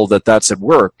undeniable that that's at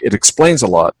work. It explains a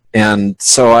lot. And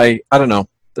so I don't know.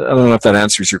 I don't know if that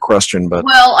answers your question, but...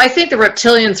 Well, I think the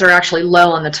reptilians are actually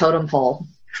low on the totem pole,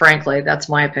 frankly. That's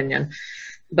my opinion.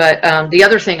 But the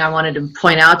other thing I wanted to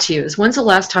point out to you is, when's the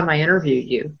last time I interviewed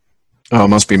you? Oh, it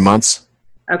must be months.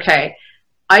 Okay.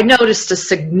 I noticed a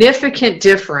significant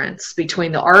difference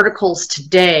between the articles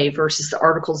today versus the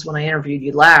articles when I interviewed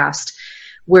you last,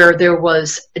 where there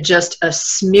was just a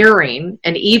smearing,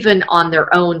 and even on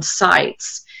their own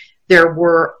sites, there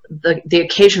were the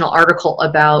occasional article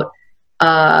about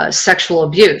sexual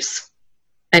abuse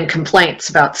and complaints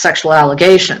about sexual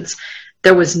allegations.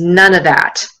 There was none of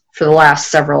that for the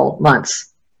last several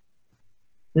months.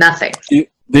 Nothing.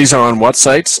 These are on what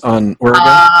sites? On Oregon?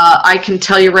 I can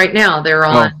tell you right now. They're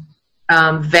on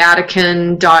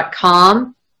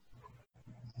Vatican.com.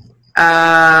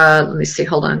 Let me see.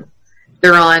 Hold on.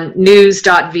 They're on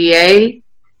news.va,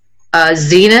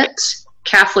 Zenit,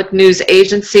 Catholic News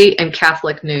Agency, and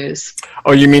Catholic News.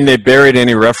 Oh, you mean they buried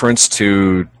any reference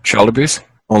to child abuse?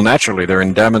 Well, naturally, they're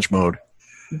in damage mode.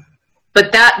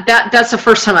 But that's the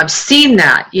first time I've seen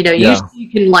that. Usually you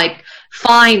can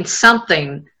find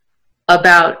something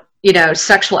about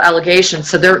sexual allegations.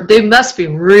 So they must be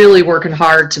really working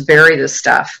hard to bury this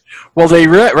stuff. Well, they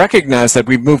recognize that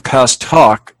we've moved past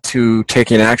talk to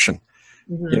taking action.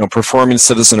 Mm-hmm. Performing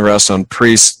citizen arrests on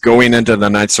priests, going into the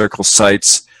Ninth Circle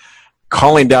sites,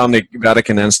 calling down the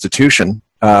Vatican institution,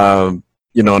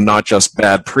 not just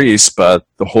bad priests, but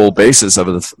the whole basis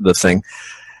of the thing.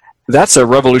 That's a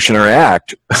revolutionary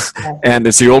act, and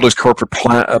it's the oldest corporate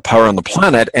power on the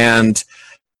planet. And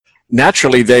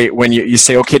naturally, when you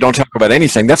say, okay, don't talk about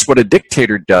anything, that's what a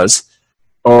dictator does,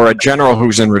 or a general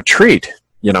who's in retreat,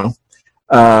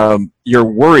 you're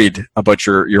worried about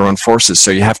your own forces,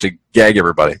 so you have to gag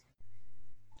everybody,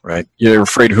 right? You're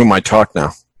afraid who might talk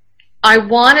now. I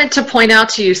wanted to point out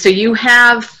to you, so you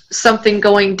have something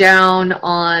going down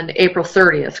on April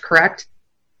 30th, correct?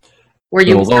 Where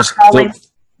you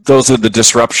those are the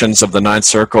disruptions of the Ninth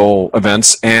Circle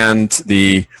events and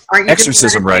the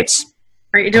exorcism rites.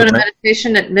 Are you doing a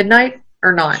meditation at midnight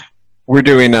or not? We're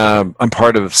doing, I'm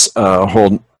part of a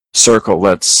whole circle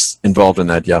that's involved in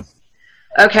that, yeah.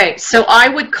 Okay, so I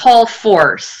would call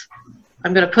forth,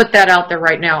 I'm going to put that out there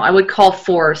right now, I would call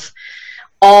forth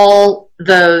all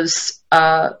those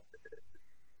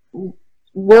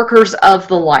workers of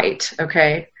the light,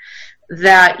 okay,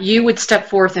 that you would step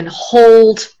forth and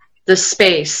hold the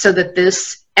space so that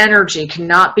this energy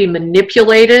cannot be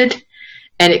manipulated,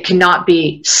 and it cannot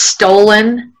be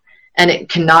stolen, and it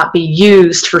cannot be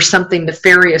used for something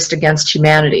nefarious against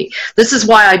humanity. This is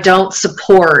why I don't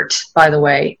support, by the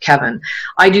way, Kevin,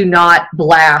 I do not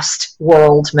blast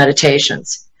world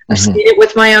meditations. I've seen it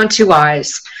with my own two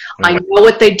eyes. I know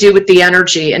what they do with the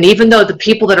energy, and even though the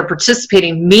people that are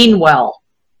participating mean well,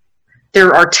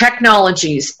 there are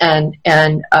technologies and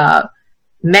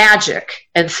magic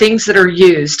and things that are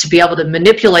used to be able to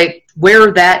manipulate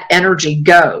where that energy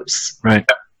goes. Right.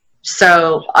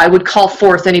 So I would call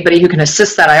forth anybody who can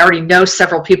assist that. I already know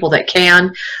several people that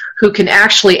who can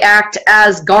actually act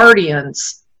as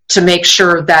guardians to make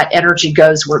sure that energy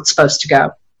goes where it's supposed to go.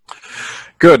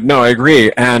 Good. No, I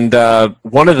agree. And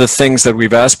one of the things that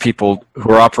we've asked people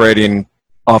who are operating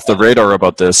off the radar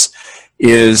about this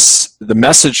is the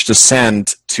message to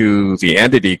send to the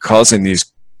entity causing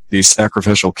these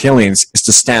sacrificial killings is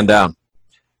to stand down,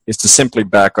 is to simply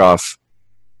back off.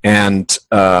 And,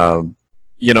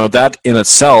 that in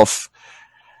itself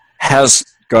has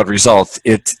got results.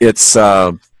 It's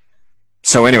so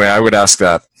anyway, I would ask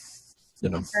that,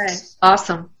 Okay,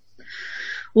 awesome.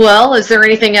 Well, is there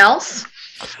anything else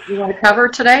you want to cover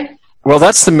today? Well,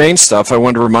 that's the main stuff. I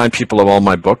want to remind people of all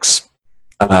my books.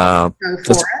 Go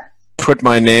for it. Put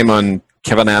my name on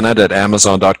Kevin Annett at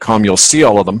Amazon.com. You'll see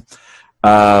all of them.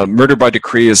 Murder by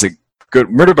Decree is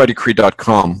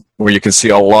murderbydecree.com, where you can see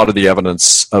a lot of the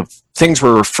evidence of things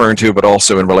we're referring to, but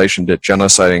also in relation to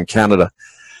genocide in Canada.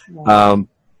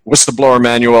 Whistleblower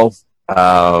manual,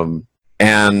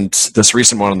 and this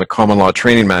recent one on the common law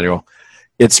training manual.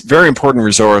 It's a very important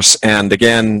resource. And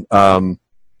again,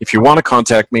 if you want to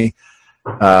contact me,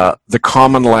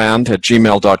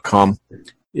 thecommonland@gmail.com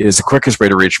is the quickest way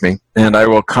to reach me. And I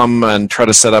will come and try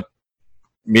to set up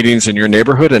meetings in your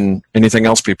neighborhood and anything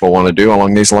else people want to do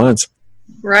along these lines.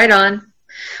 Right on.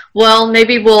 Well,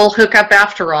 maybe we'll hook up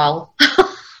after all.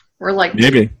 We're like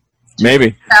maybe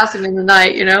passing in the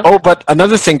night, you know. Oh, but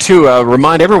another thing too,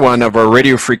 remind everyone of our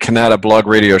Radio Free Canada blog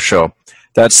radio show.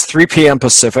 That's 3 p.m.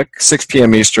 Pacific, 6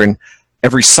 p.m. Eastern,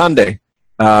 every Sunday.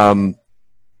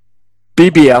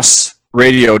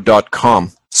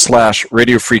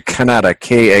 bbsradio.com/Radio Free Canada,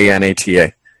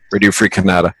 Kanata, Radio Free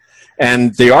Canada.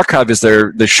 And the archive is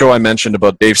there. The show I mentioned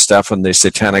about Dave Stephan, the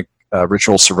satanic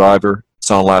ritual survivor,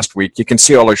 it's on last week. You can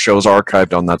see all our shows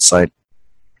archived on that site.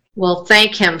 Well,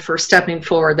 thank him for stepping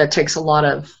forward. That takes a lot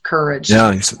of courage.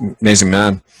 Yeah, he's an amazing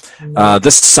man.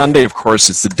 This Sunday, of course,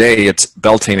 is the day. It's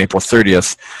Beltane, April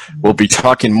 30th. We'll be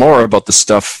talking more about the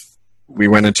stuff we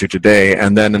went into today,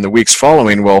 and then in the weeks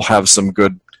following, we'll have some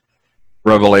good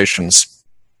revelations.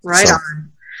 Right on.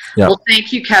 Yeah. Well,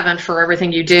 thank you, Kevin, for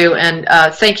everything you do, and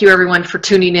thank you, everyone, for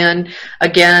tuning in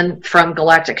again from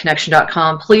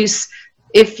galacticconnection.com. Please,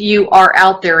 if you are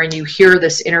out there and you hear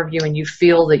this interview and you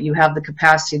feel that you have the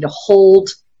capacity to hold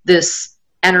this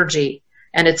energy,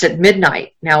 and it's at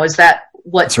midnight. Now, is that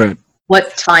That's right.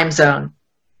 What time zone?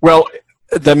 Well,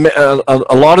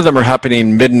 a lot of them are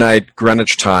happening midnight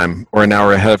Greenwich time or an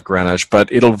hour ahead of Greenwich,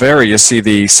 but it'll vary. You see,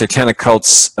 the satanic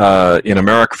cults in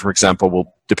America, for example,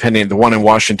 will, depending, the one in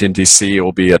Washington, D.C.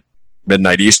 will be at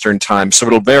midnight Eastern time, so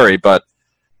it'll vary, but,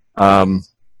 no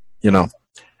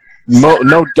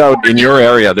doubt in your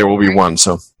area there will be one.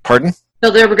 So, pardon? So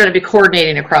they were going to be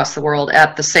coordinating across the world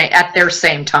at their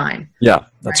same time. Yeah,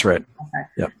 that's right. Okay.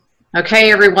 Yep.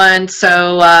 Okay, everyone.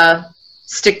 So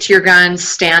stick to your guns,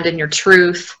 stand in your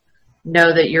truth,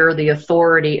 know that you're the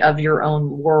authority of your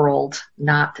own world,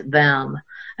 not them.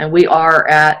 And we are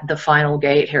at the final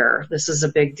gate here. This is a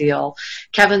big deal.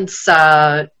 Kevin's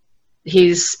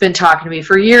he's been talking to me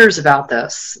for years about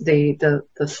this, the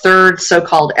third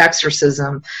so-called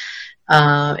exorcism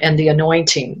and the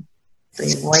anointing of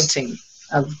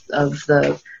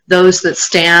those that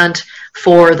stand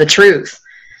for the truth.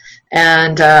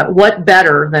 And what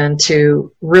better than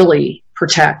to really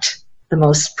protect the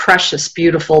most precious,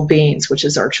 beautiful beings, which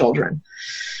is our children.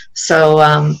 So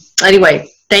anyway,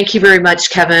 thank you very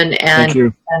much, Kevin,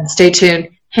 and stay tuned.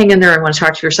 Hang in there. I want to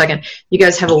talk to you for a second. You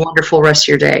guys have a wonderful rest of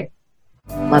your day.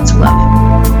 Lots of love.